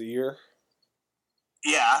Willis's ear?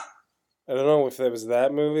 Yeah. I don't know if that was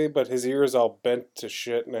that movie, but his ear is all bent to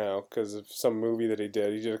shit now because of some movie that he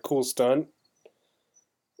did. He did a cool stunt.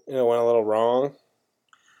 Went a little wrong.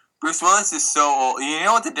 Bruce Willis is so old. You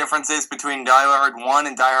know what the difference is between Die Hard 1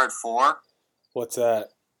 and Die Hard 4? What's that?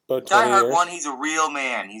 About 20 Die Hard years? 1, he's a real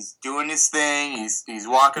man. He's doing his thing. He's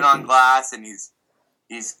walking on glass, and he's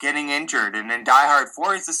getting injured. And in Die Hard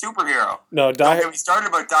 4, he's a superhero. No, Don't get me started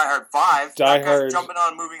about Die Hard 5. Die that Hard- guy's jumping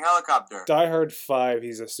on a moving helicopter. Die Hard 5,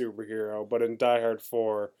 he's a superhero, but in Die Hard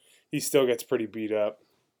 4, he still gets pretty beat up.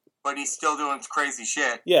 But he's still doing crazy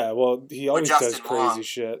shit. Yeah, well, he always does Justin crazy Long.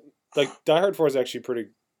 shit. Like, Die Hard 4 is actually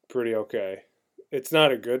pretty okay. It's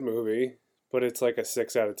not a good movie, but it's like a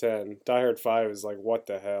 6 out of 10. Die Hard 5 is like, what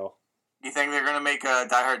the hell? You think they're going to make a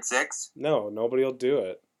Die Hard 6? No, nobody will do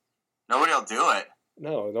it. Nobody will do it.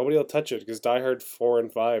 No, nobody will touch it because Die Hard 4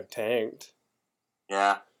 and 5 tanked.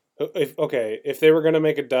 Yeah. If they were going to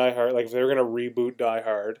make a Die Hard, like if they were going to reboot Die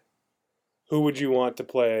Hard, who would you want to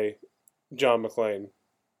play John McClane?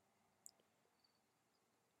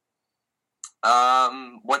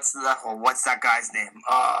 What's that guy's name?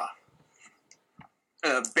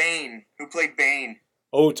 Bane. Who played Bane?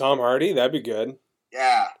 Oh, Tom Hardy? That'd be good.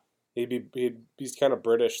 Yeah. He's kind of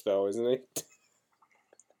British though, isn't he?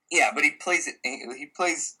 Yeah, but he plays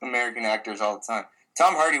American actors all the time.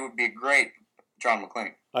 Tom Hardy would be a great John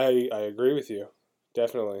McClane. I agree with you.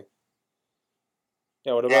 Definitely.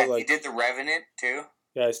 Yeah, what about he did The Revenant too.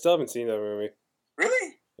 Yeah, I still haven't seen that movie.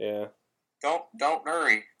 Really? Yeah. Don't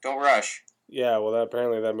hurry. Don't rush. Yeah, well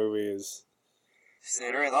apparently that movie is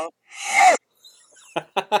Sit very low.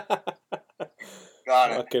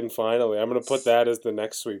 Got it. fucking finally. I'm gonna put that as the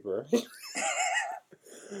next sweeper.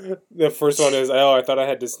 The first one is, I thought I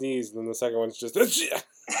had to sneeze, and then the second one's just This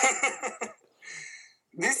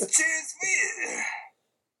cheers me.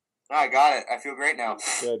 I got it. I feel great now.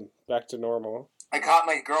 good. Back to normal. I caught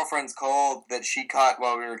my girlfriend's cold that she caught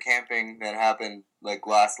while we were camping. That happened like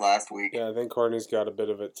last week. Yeah, I think Courtney's got a bit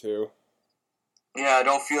of it too. Yeah, I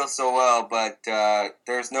don't feel so well, but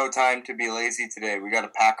there's no time to be lazy today. We got to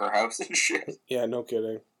pack our house and shit. Yeah, no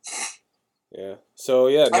kidding. Yeah. So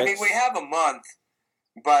yeah, I mean, we have a month,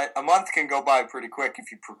 but a month can go by pretty quick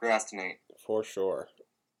if you procrastinate. for sure.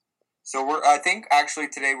 So I think actually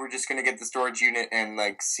today we're just gonna get the storage unit and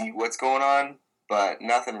like see what's going on, but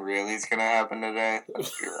nothing really is gonna happen today.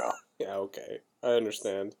 Let's be real. Yeah, okay. I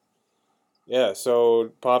understand. Yeah,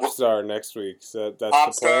 so Popstar next week. So that's the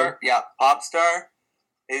plan. Popstar, yeah, Popstar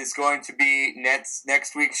is going to be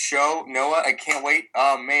next week's show. Noah, I can't wait.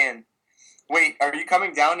 Oh man, wait, are you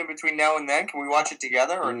coming down in between now and then? Can we watch it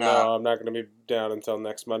together or No, no? I'm not going to be down until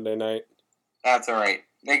next Monday night. That's all right.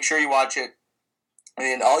 Make sure you watch it,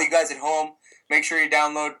 and all you guys at home, make sure you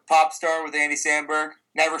download Popstar with Andy Samberg.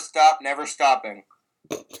 Never stop, never stopping.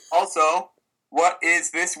 Also, what is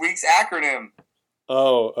this week's acronym?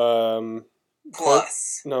 Oh,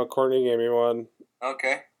 Plus. no, Courtney gave me one.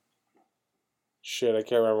 Okay. Shit, I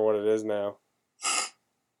can't remember what it is now.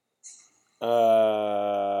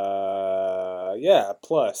 Yeah,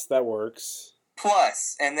 plus, that works.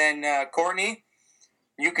 Plus. And then, Courtney,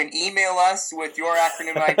 you can email us with your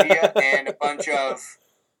acronym idea and a bunch of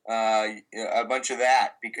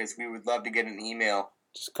that, because we would love to get an email.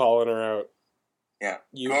 Just calling her out. Yeah.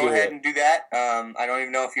 You Go do ahead it. and do that. I don't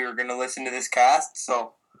even know if you're going to listen to this cast,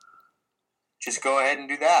 so just go ahead and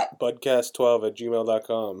do that.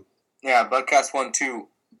 Budcast12@gmail.com. Yeah, Budcast 1, 2.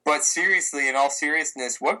 But seriously, in all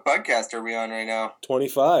seriousness, what Budcast are we on right now?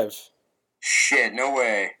 25. Shit, no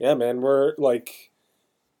way. Yeah, man, we're like...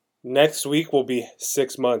 Next week will be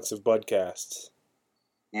 6 months of Budcasts.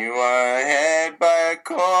 You are ahead by a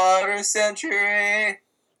quarter century.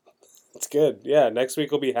 It's good. Yeah, next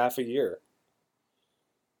week will be half a year.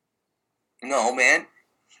 No, man.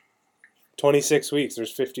 26 weeks.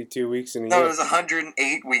 There's 52 weeks in a No, year. there's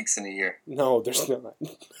 108 weeks in a year. No, there's not.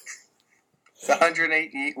 It's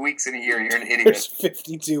 108 weeks in a year. You're an There's idiot.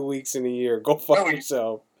 52 weeks in a year. Go fuck No, you-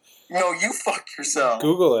 yourself. No, you fuck yourself.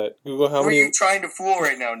 Google it. Google how Who are many... you trying to fool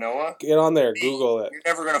right now, Noah? Get on there. Me. Google it. You're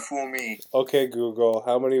never going to fool me. Okay, Google.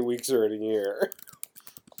 How many weeks are in a year?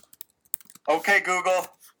 Okay, Google.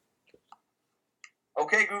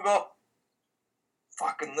 Okay, Google.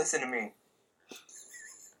 Fucking listen to me.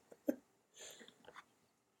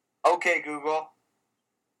 Okay, Google.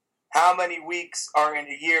 How many weeks are in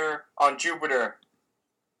a year on Jupiter?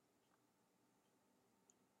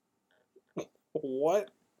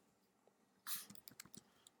 What?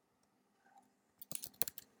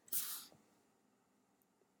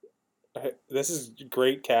 This is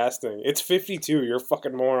great casting. It's 52. You're a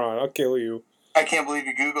fucking moron. I'll kill you. I can't believe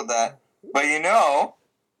you Googled that. But you know,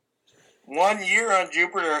 1 year on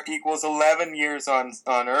Jupiter equals 11 years on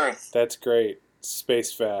Earth. That's great.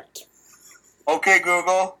 Space fact. Okay,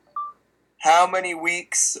 Google. How many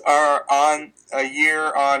weeks are on a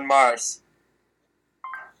year on Mars?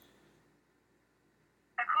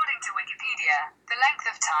 According to Wikipedia, the length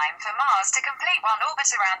of time for Mars to complete one orbit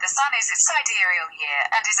around the Sun is its sidereal year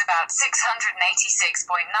and is about 686.98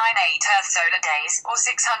 Earth solar days, or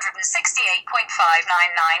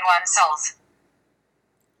 668.5991 sols.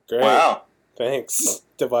 Great. Wow. Thanks.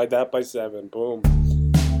 Divide that by 7. Boom.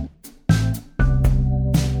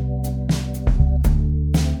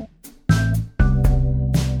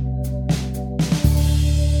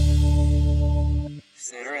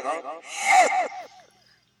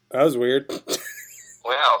 That was weird.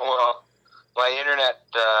 Well, my internet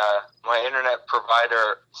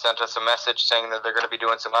provider sent us a message saying that they're going to be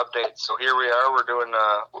doing some updates. So here we are. We're doing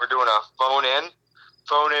a phone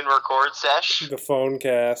in record sesh. The phone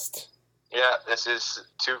cast. Yeah, this is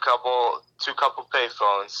two couple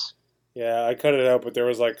payphones. Yeah, I cut it out, but there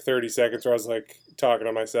was like 30 seconds where I was like talking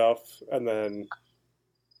to myself, and then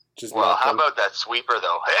just. Well, how nothing. about that sweeper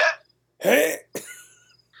though? Hey.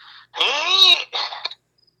 Hey!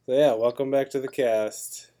 So yeah, welcome back to the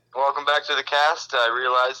cast. Welcome back to the cast. I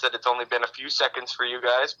realize that it's only been a few seconds for you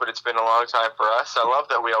guys, but it's been a long time for us. I love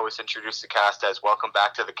that we always introduce the cast as welcome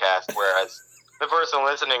back to the cast, whereas the person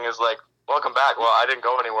listening is like, welcome back. Well, I didn't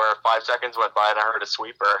go anywhere. 5 seconds went by and I heard a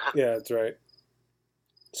sweeper. Yeah, that's right.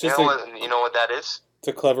 It's You just you know what that is? it's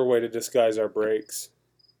a clever way to disguise our breaks.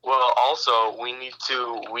 Well, also, we need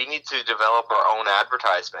to develop our own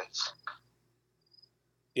advertisements.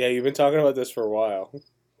 Yeah, you've been talking about this for a while.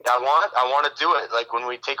 I want to do it. Like when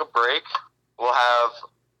we take a break, we'll have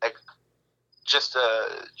like just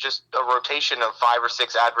a rotation of 5 or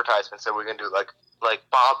 6 advertisements that we can do, like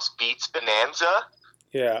Bob's Beats Bonanza,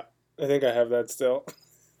 Yeah, I think I have that still.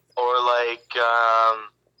 or like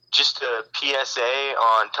just a PSA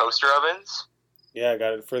on toaster ovens, Yeah, I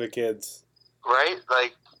got it for the kids. right?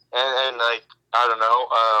 Like and like I don't know,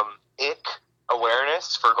 ick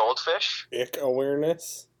awareness for goldfish. Ick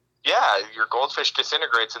awareness. Yeah, your goldfish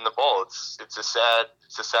disintegrates in the bowl. It's a sad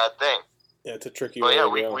thing. Yeah, it's a tricky But way yeah, to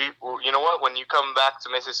we go. you know what? When you come back to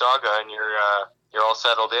Mississauga and you're all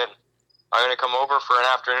settled in, I'm gonna come over for an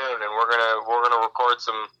afternoon and we're gonna record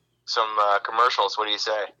some commercials. What do you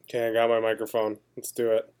say? Okay, I got my microphone. Let's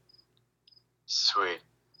do it. Sweet,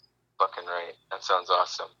 fucking right. That sounds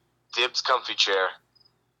awesome. Dibs comfy chair.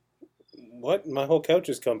 What? My whole couch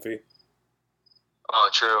is comfy. Oh,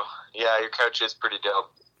 true. Yeah, your couch is pretty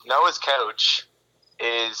dope. Noah's couch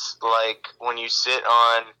is like when you sit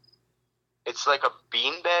on. It's like a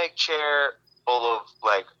beanbag chair full of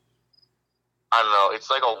like, I don't know. It's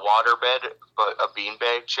like a waterbed, but a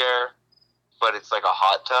beanbag chair, but it's like a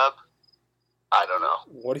hot tub. I don't know.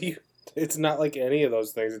 What do you... It's not like any of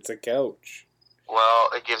those things. It's a couch. Well,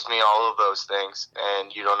 it gives me all of those things,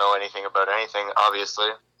 and you don't know anything about anything, obviously.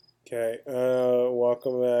 Okay,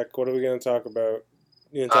 welcome back. What are we going to talk about?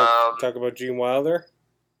 You going to talk about Gene Wilder?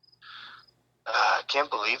 I can't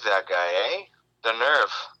believe that guy, eh? The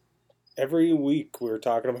nerve. Every week we were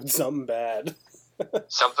talking about something bad.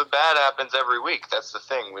 Something bad happens every week. That's the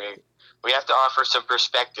thing. We have to offer some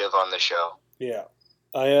perspective on the show. Yeah.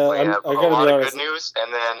 We I have a gotta lot be of honest. good news,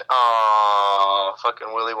 and then,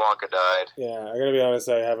 fucking Willy Wonka died. Yeah, I gotta be honest.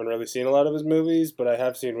 I haven't really seen a lot of his movies, but I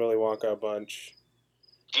have seen Willy Wonka a bunch.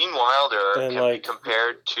 Gene Wilder And, can like, be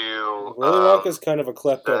compared to Willy Wonka's kind of a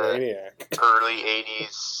kleptomaniac. early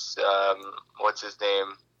 80s, what's his name?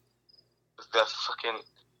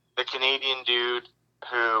 The Canadian dude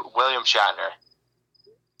William Shatner.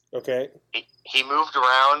 Okay. He moved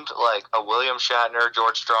around like a William Shatner,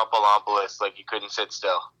 George Stroumboulopoulos, like he couldn't sit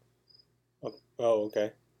still. Oh,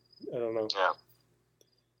 okay. I don't know. Yeah.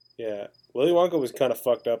 Yeah. Willy Wonka was kind of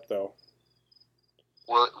fucked up, though.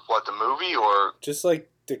 What, the movie or? Just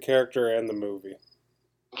like the character and the movie.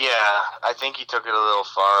 Yeah, I think he took it a little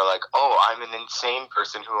far. Like, oh, I'm an insane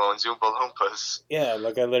person who owns Oompa Loompas. Yeah,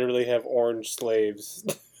 like I literally have orange slaves.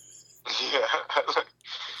 Yeah.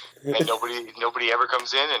 And nobody ever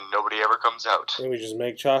comes in and nobody ever comes out. And we just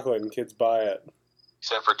make chocolate and kids buy it.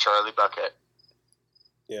 Except for Charlie Bucket.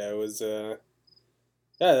 Yeah, it was, yeah,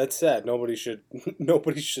 that's sad. Nobody should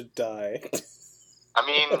die. I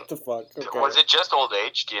mean, What the fuck? Okay. was it just old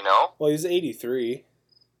age, do you know? Well, he's 83.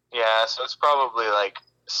 Yeah, so it's probably like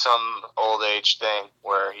some old age thing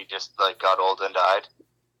where he just like got old and died.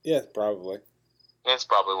 Yeah, probably. It's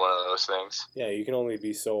probably one of those things. Yeah, you can only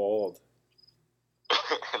be so old.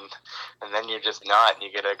 and then you're just not, and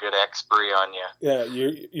you get a good expiry on you. Yeah,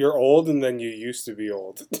 you're old, and then you used to be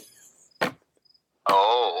old.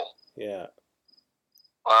 Oh. Yeah.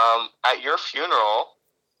 At your funeral,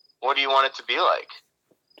 what do you want it to be like?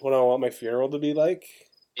 What do I want my funeral to be like?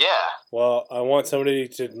 Yeah, Well, I want somebody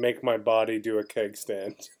to make my body do a keg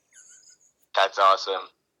stand. that's awesome.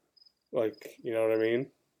 Like, you know what I mean?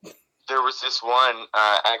 There was this one,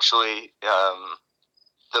 actually,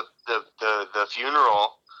 the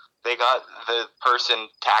funeral, they got the person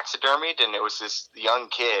taxidermied, and it was this young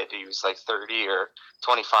kid. He was like 30 or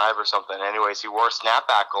 25 or something. Anyways, he wore a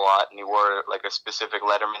snapback a lot, and he wore like a specific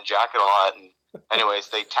Letterman jacket a lot. And anyways,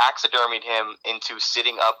 they taxidermied him into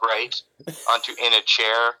sitting upright in a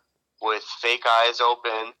chair with fake eyes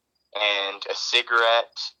open and a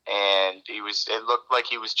cigarette, and it looked like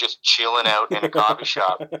he was just chilling out in a coffee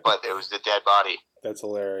shop, but it was the dead body. That's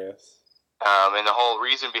hilarious. And the whole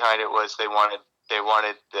reason behind it was they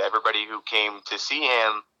wanted everybody who came to see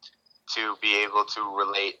him to be able to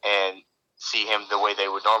relate and see him the way they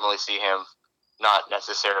would normally see him, not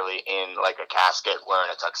necessarily in like a casket wearing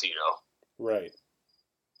a tuxedo. Right.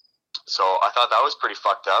 So I thought that was pretty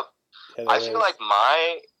fucked up. Yeah, I feel like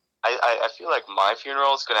I feel like my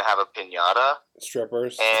funeral is gonna have a piñata,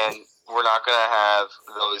 strippers. and we're not gonna have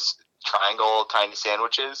those triangle tiny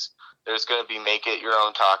sandwiches. There's gonna be make it your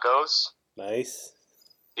own tacos. Nice.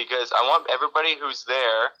 Because I want everybody who's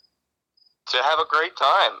there to have a great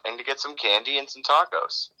time and to get some candy and some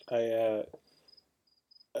tacos.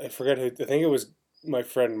 I forget who. I think it was my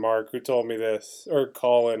friend Mark who told me this, or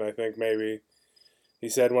Colin. I think maybe he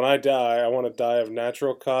said, "When I die, I want to die of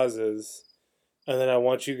natural causes, and then I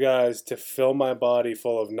want you guys to fill my body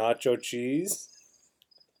full of nacho cheese."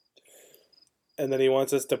 And then he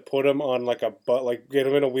wants us to put him on like get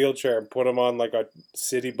him in a wheelchair and put him on like a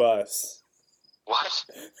city bus. What?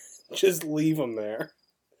 Just leave him there.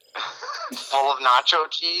 Full of nacho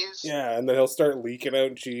cheese? Yeah, and then he'll start leaking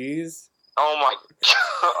out cheese. Oh my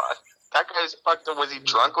god. That guy's fucked up. Was he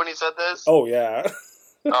drunk when he said this? Oh, yeah.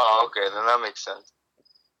 Oh, okay. Then that makes sense.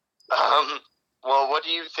 Well, what do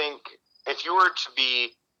you think, if you were to be,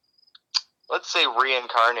 let's say,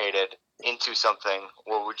 reincarnated into something,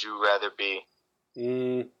 what would you rather be?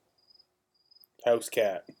 House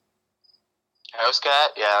cat. House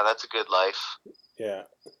cat? Yeah, that's a good life. Yeah.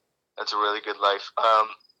 That's a really good life.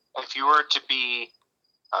 If you were to be,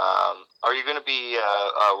 are you going to be,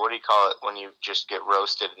 what do you call it when you just get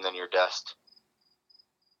roasted and then you're dust?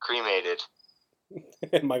 Cremated.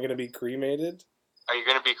 Am I going to be cremated? Are you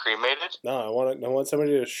going to be cremated? No, I want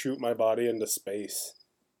somebody to shoot my body into space.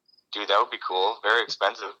 Dude, that would be cool. Very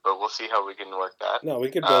expensive, but we'll see how we can work that. No, we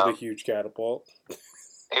could build a huge catapult.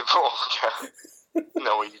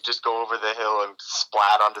 No, you just go over the hill and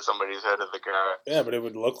splat onto somebody's head of the car. Yeah, but it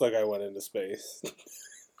would look like I went into space.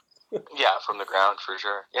 Yeah, from the ground for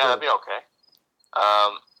sure. Yeah, that'd be okay.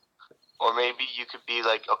 Or maybe you could be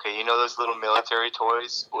like, okay, you know those little military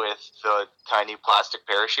toys with the tiny plastic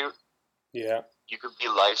parachute? Yeah. You could be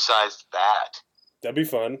life-sized that. That'd be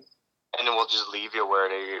fun. And then we'll just leave you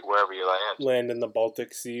wherever you land. Land in the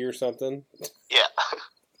Baltic Sea or something. Yeah.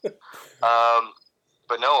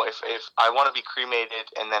 But no, if I want to be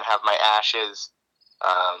cremated and then have my ashes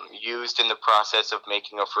used in the process of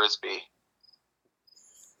making a frisbee,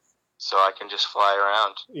 so I can just fly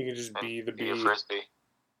around. You can just be the bee. A frisbee.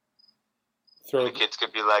 Throw the kids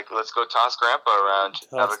could be like, "Let's go toss Grandpa around.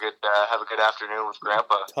 Have a good afternoon with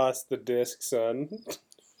Grandpa." Toss the disc, son.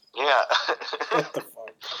 Yeah. What the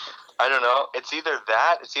fuck? I don't know. It's either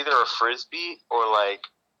that. It's either a frisbee or like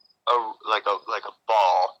a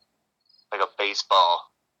ball, like a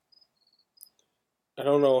baseball. I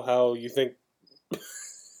don't know how you think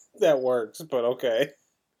that works, but okay.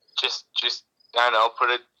 Just I don't know.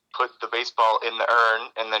 Put the baseball in the urn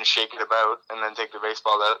and then shake it about, and then take the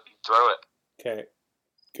baseball out and throw it. Okay.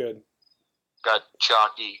 Good. Got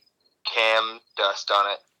chalky cam dust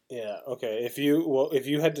on it. Yeah, okay. If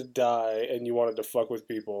you had to die and you wanted to fuck with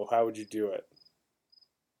people, how would you do it?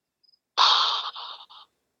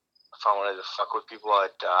 If I wanted to fuck with people,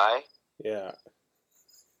 I'd die. Yeah.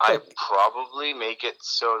 I'd probably make it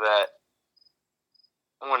so that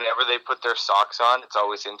whenever they put their socks on, it's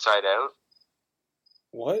always inside out.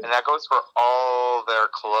 What? And that goes for all their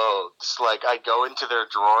clothes. Like, I go into their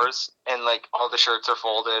drawers, and, like, all the shirts are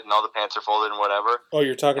folded, and all the pants are folded, and whatever. Oh,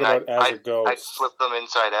 you're talking about as a ghost. I'd flip them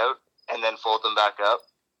inside out, and then fold them back up.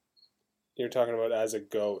 You're talking about as a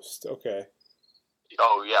ghost. Okay.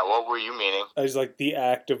 Oh, yeah, what were you meaning? As, like, the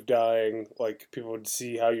act of dying, like, people would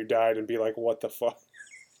see how you died and be like, what the fuck?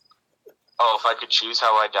 Oh, if I could choose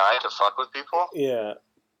how I die to fuck with people? Yeah.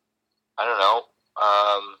 I don't know.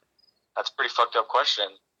 That's a pretty fucked up question.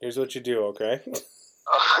 Here's what you do, okay?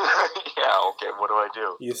 Yeah, okay, what do I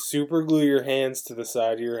do? You super glue your hands to the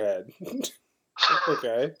side of your head.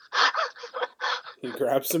 Okay. You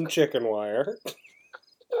grab some chicken wire.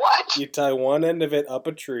 What? You tie one end of it up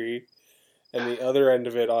a tree and the other end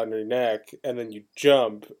of it on your neck, and then you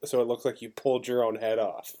jump so it looks like you pulled your own head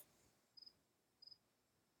off.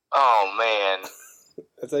 Oh, man.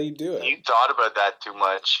 That's how you do it. You thought about that too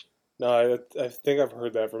much. No, I think I've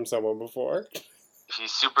heard that from someone before. If you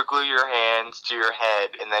super glue your hands to your head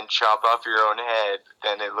and then chop off your own head,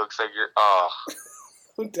 then it looks like you're... Oh.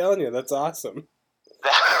 I'm telling you, that's awesome.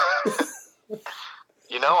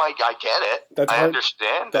 You know, I get it. That's I hard-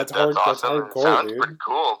 understand. that's That's hard- that's awesome. hardcore, It sounds dude. pretty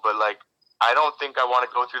cool, but, like, I don't think I want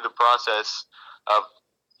to go through the process of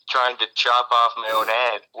trying to chop off my own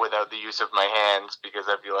head without the use of my hands, because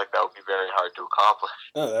I feel like that would be very hard to accomplish.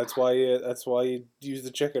 Oh, that's why you use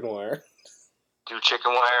the chicken wire. Dude,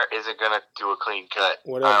 chicken wire isn't going to do a clean cut.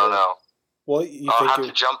 Whatever. I don't know. Well, you I'll have think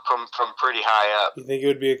to jump from pretty high up. you think it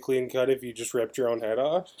would be a clean cut if you just ripped your own head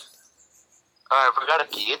off? If I got a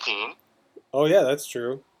guillotine, Oh yeah, that's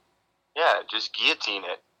true. yeah, just guillotine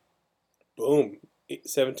it. Boom.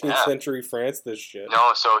 17th Yeah. century France, this shit.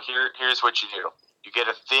 No, so here's what you do. You get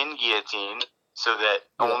a thin guillotine so that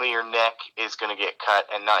Yeah. only your neck is going to get cut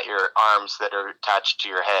and not your arms that are attached to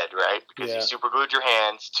your head, right? Because Yeah. you super glued your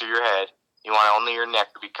hands to your head. You want only your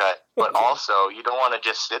neck to be cut. But also, you don't want to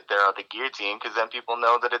just sit there on the guillotine, because then people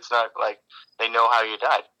know that it's not like they know how you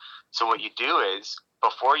died. So what you do is,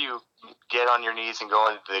 before you get on your knees and go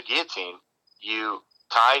into the guillotine, you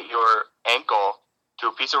tie your ankle to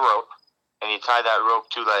a piece of rope, and you tie that rope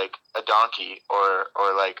to like a donkey or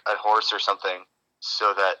like a horse or something,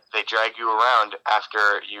 so that they drag you around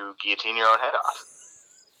after you guillotine your own head off.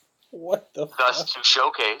 What the Thus, fuck? to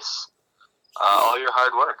showcase all your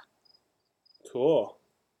hard work. Cool.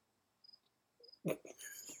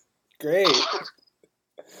 Great.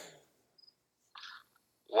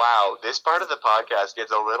 Wow, this part of the podcast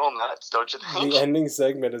gets a little nuts, don't you think? The ending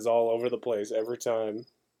segment is all over the place every time.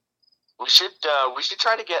 We should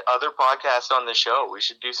try to get other podcasts on the show. We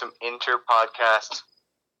should do some inter-podcast,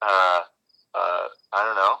 I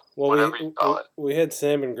don't know, Well, whatever you call it. we had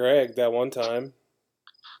Sam and Greg that one time.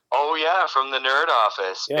 Oh yeah, from the Nerd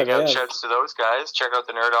Office. Yeah, Big they out have- shouts to those guys. Check out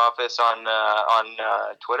the Nerd Office on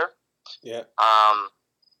Twitter. Yeah.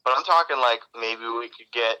 But I'm talking like maybe we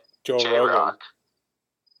could get Joe J Rogan. Rock,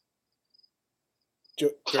 Joe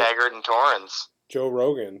Taggart, and Torrens. Joe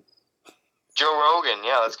Rogan. Joe Rogan,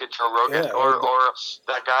 yeah, let's get Joe Rogan, Yeah, or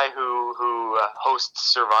that guy who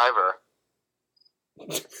hosts Survivor.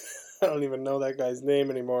 I don't even know that guy's name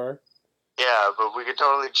anymore. Yeah, but we could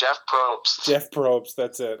totally Jeff Probst. Jeff Probst,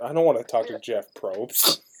 that's it. I don't want to talk to Jeff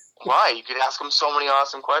Probst. Why? You could ask him so many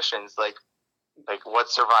awesome questions, like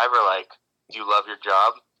what's Survivor like? Do you love your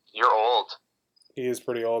job? You're old. He is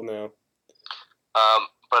pretty old now.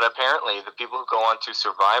 But apparently, the people who go on to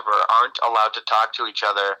Survivor aren't allowed to talk to each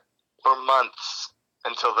other for months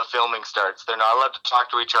until the filming starts. They're not allowed to talk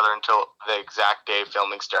to each other until the exact day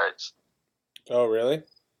filming starts. Oh, really?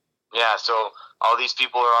 Yeah, so all these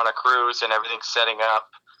people are on a cruise and everything's setting up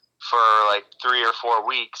for like 3 or 4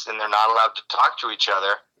 weeks, and they're not allowed to talk to each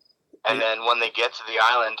other. And then when they get to the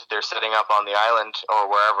island, they're setting up on the island or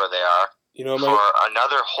wherever they are You know, for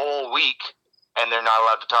another whole week, and they're not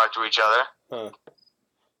allowed to talk to each other.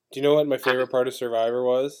 do you know what my favorite part of Survivor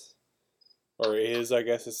was? Or is, I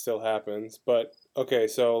guess it still happens. But, okay,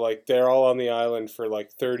 so, like, they're all on the island for,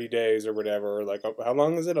 like, 30 days or whatever. Or like, how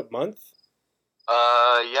long is it? A month?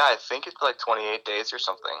 Yeah, I think it's like 28 days or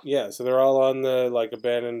something. Yeah, so they're all on the, like,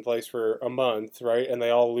 abandoned place for a month, right? And they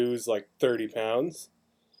all lose, like, 30 pounds.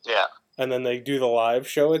 Yeah, And then they do the live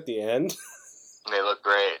show at the end. they look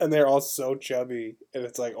great. And they're all so chubby. And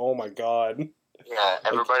it's like, oh my god. Yeah,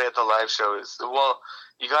 everybody at the live show is... Well,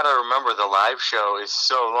 you gotta remember the live show is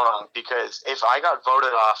so long, because if I got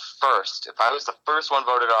voted off first, if I was the first one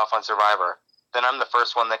voted off on Survivor, then I'm the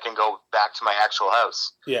first one that can go back to my actual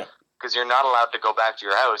house. Yeah. Because you're not allowed to go back to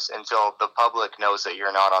your house until the public knows that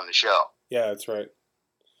you're not on the show. Yeah, that's right.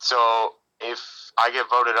 So if I get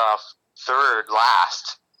voted off third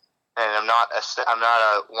last, and I'm not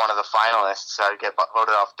one of the finalists, I get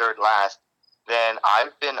voted off third last, then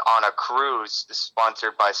I've been on a cruise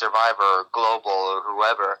sponsored by Survivor or Global or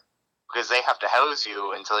whoever, because they have to house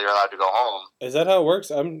you until you're allowed to go home. Is that how it works?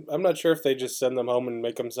 I'm not sure if they just send them home and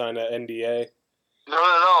make them sign an NDA.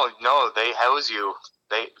 No, they house you.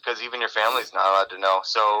 Because even your family's not allowed to know.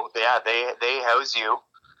 So yeah, they house you,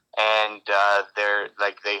 and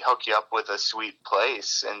they hook you up with a sweet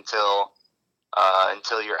place until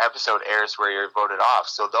your episode airs where you're voted off.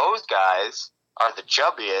 So those guys are the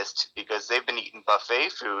chubbiest because they've been eating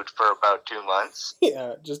buffet food for about 2 months.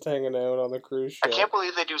 Yeah, just hanging out on the cruise ship. I can't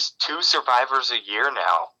believe they do 2 Survivors a year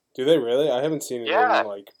now. Do they really? I haven't seen it Yeah. in,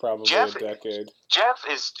 like, probably Jeff- a decade. Jeff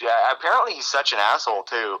is apparently he's such an asshole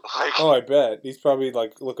too. Like Oh, I bet. He's probably,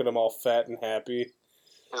 like, looking at them all fat and happy.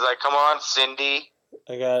 he's like, "Come on, Cindy."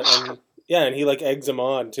 And he, like, eggs them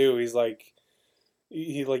on, too. He's, like,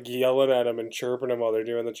 he like, yelling at them and chirping them while they're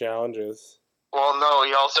doing the challenges. Well, no,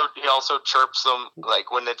 he also chirps them like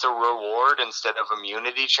when it's a reward instead of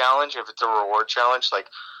immunity challenge. If it's a reward challenge, like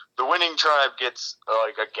the winning tribe gets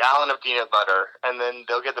like a gallon of peanut butter, and then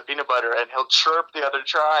they'll get the peanut butter, and he'll chirp the other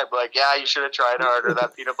tribe like, "Yeah, you should have tried harder.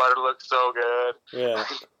 That peanut butter looks so good." Yeah.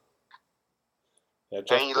 Yeah,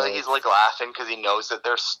 Jeff And he's Probst. like laughing because he knows that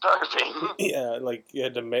they're starving. Yeah, like, you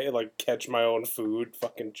had to catch my own food.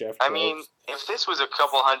 Fucking Jeff I Probst. mean, if this was a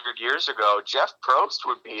couple 100 years ago, Jeff Probst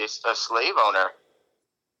would be a slave owner.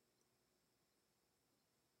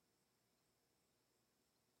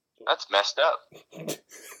 That's messed up.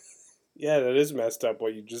 Yeah, that is messed up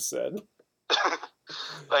what you just said.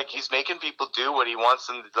 Like he's making people do what he wants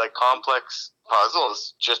in like complex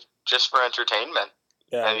puzzles just for entertainment,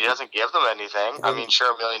 Yeah. and he doesn't give them anything. I mean,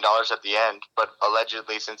 sure, $1 million at the end, but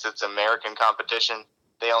allegedly, since it's American competition,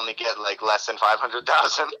 they only get like less than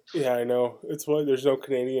 500,000. Yeah, I know. It's why there's no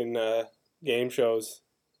Canadian game shows.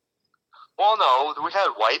 Well, no, we had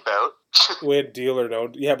Wipeout. We had Deal or No.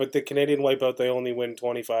 Yeah, but the Canadian Wipeout, they only win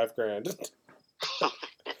 25 grand.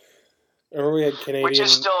 Remember we had Canadian... Which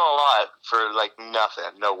is still a lot for like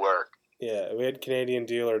nothing, no work. Yeah, we had Canadian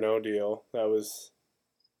Deal or No Deal. That was...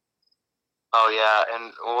 Oh yeah,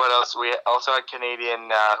 and what else? We also had Canadian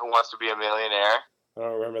Who Wants to Be a Millionaire. I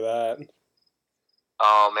don't remember that.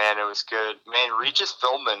 Oh man, it was good. Man, Regis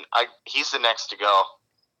Philbin, he's the next to go.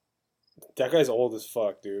 That guy's old as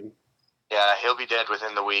fuck, dude. Yeah, he'll be dead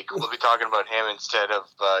within the week. We'll be talking about him instead of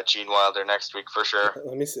Gene Wilder next week for sure.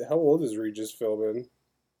 Let me see. How old is Regis Philbin?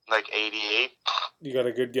 Like 88. You got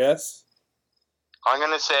a good guess? I'm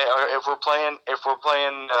gonna say if we're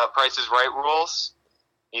playing Price is Right rules,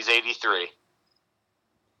 he's 83.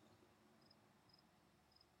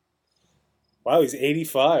 Wow, he's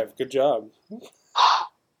 85. Good job.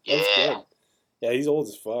 Yeah, That's good. Yeah, he's old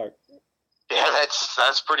as fuck. yeah,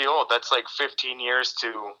 that's pretty old. That's like 15 years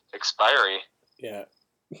to expiry. Yeah.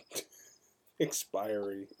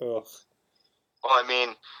 Expiry. Ugh. Well, I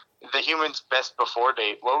mean, the human's best before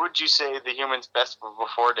date. What would you say the human's best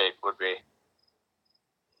before date would be?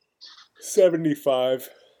 75.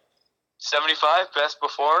 75 best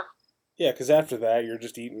before? Yeah, because after that, you're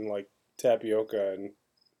just eating, like, tapioca and,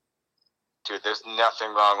 Dude, there's nothing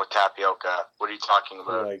wrong with tapioca. What are you talking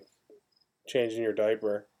about? like, changing your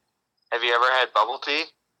diaper. Have you ever had bubble tea?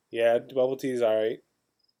 Yeah, bubble tea's alright.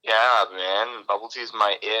 Yeah, man. Bubble tea's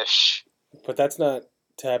my ish. But that's not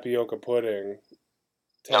tapioca pudding.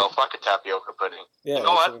 No, fuck a tapioca pudding. Yeah, You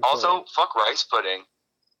know that's what? I'm saying. Also, fuck rice pudding.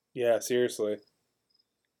 Yeah, seriously.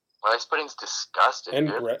 Rice pudding's disgusting, And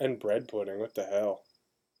dude. and bread pudding. What the hell?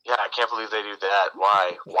 Yeah, I can't believe they do that.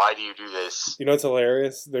 Why? Why do you do this? You know what's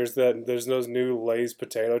hilarious? There's those new Lay's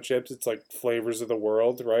potato chips. It's like flavors of the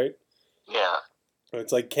world, right? Yeah.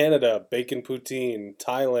 It's like Canada, bacon poutine,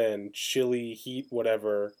 Thailand, chili heat,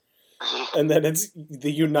 whatever. And then it's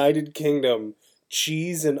the United Kingdom,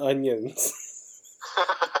 cheese and onions.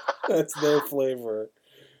 That's their flavor.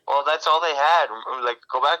 Well, that's all they had. Like,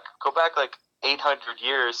 go back like 800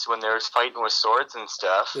 years when they was fighting with swords and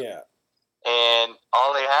stuff. Yeah. And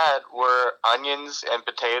all they had were onions and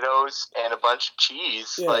potatoes and a bunch of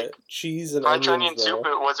cheese. Yeah, Like, cheese and French onions, onion soup,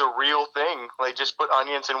 though. it was a real thing. They just put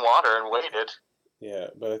onions in water and waited. Yeah,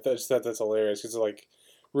 but I just thought that's hilarious because it's like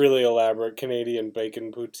really elaborate Canadian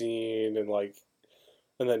bacon poutine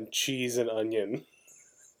and then cheese and onion.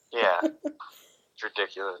 Yeah. It's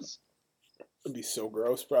ridiculous. It'd be so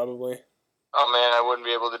gross, probably. Oh man, I wouldn't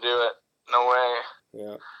be able to do it. No way.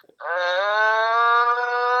 Yeah.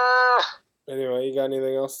 Uh, Anyway, you got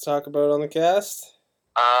anything else to talk about on the cast?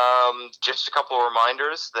 just a couple of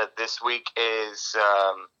reminders that this week is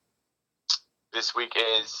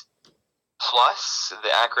Plus. The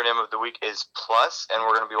acronym of the week is Plus, and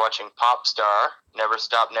we're going to be watching Popstar, Never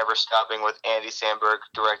Stop, Never Stopping with Andy Samberg,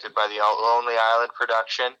 directed by the Lonely Island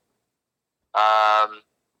production.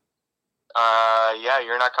 Yeah,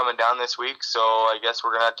 you're not coming down this week, so I guess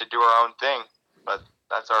we're going to have to do our own thing, but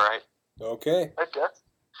that's all right. Okay. I guess.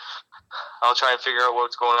 I'll try and figure out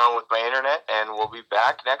what's going on with my internet, and we'll be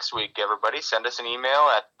back next week, everybody. Send us an email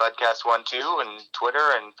at Budcast12 and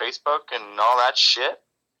Twitter and Facebook and all that shit.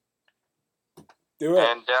 Do it.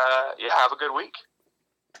 And, yeah, have a good week.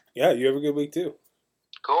 Yeah, you have a good week, too.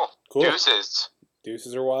 Cool. Cool. Deuces.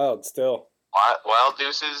 Deuces are wild, still. Wild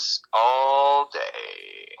deuces all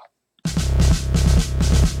day.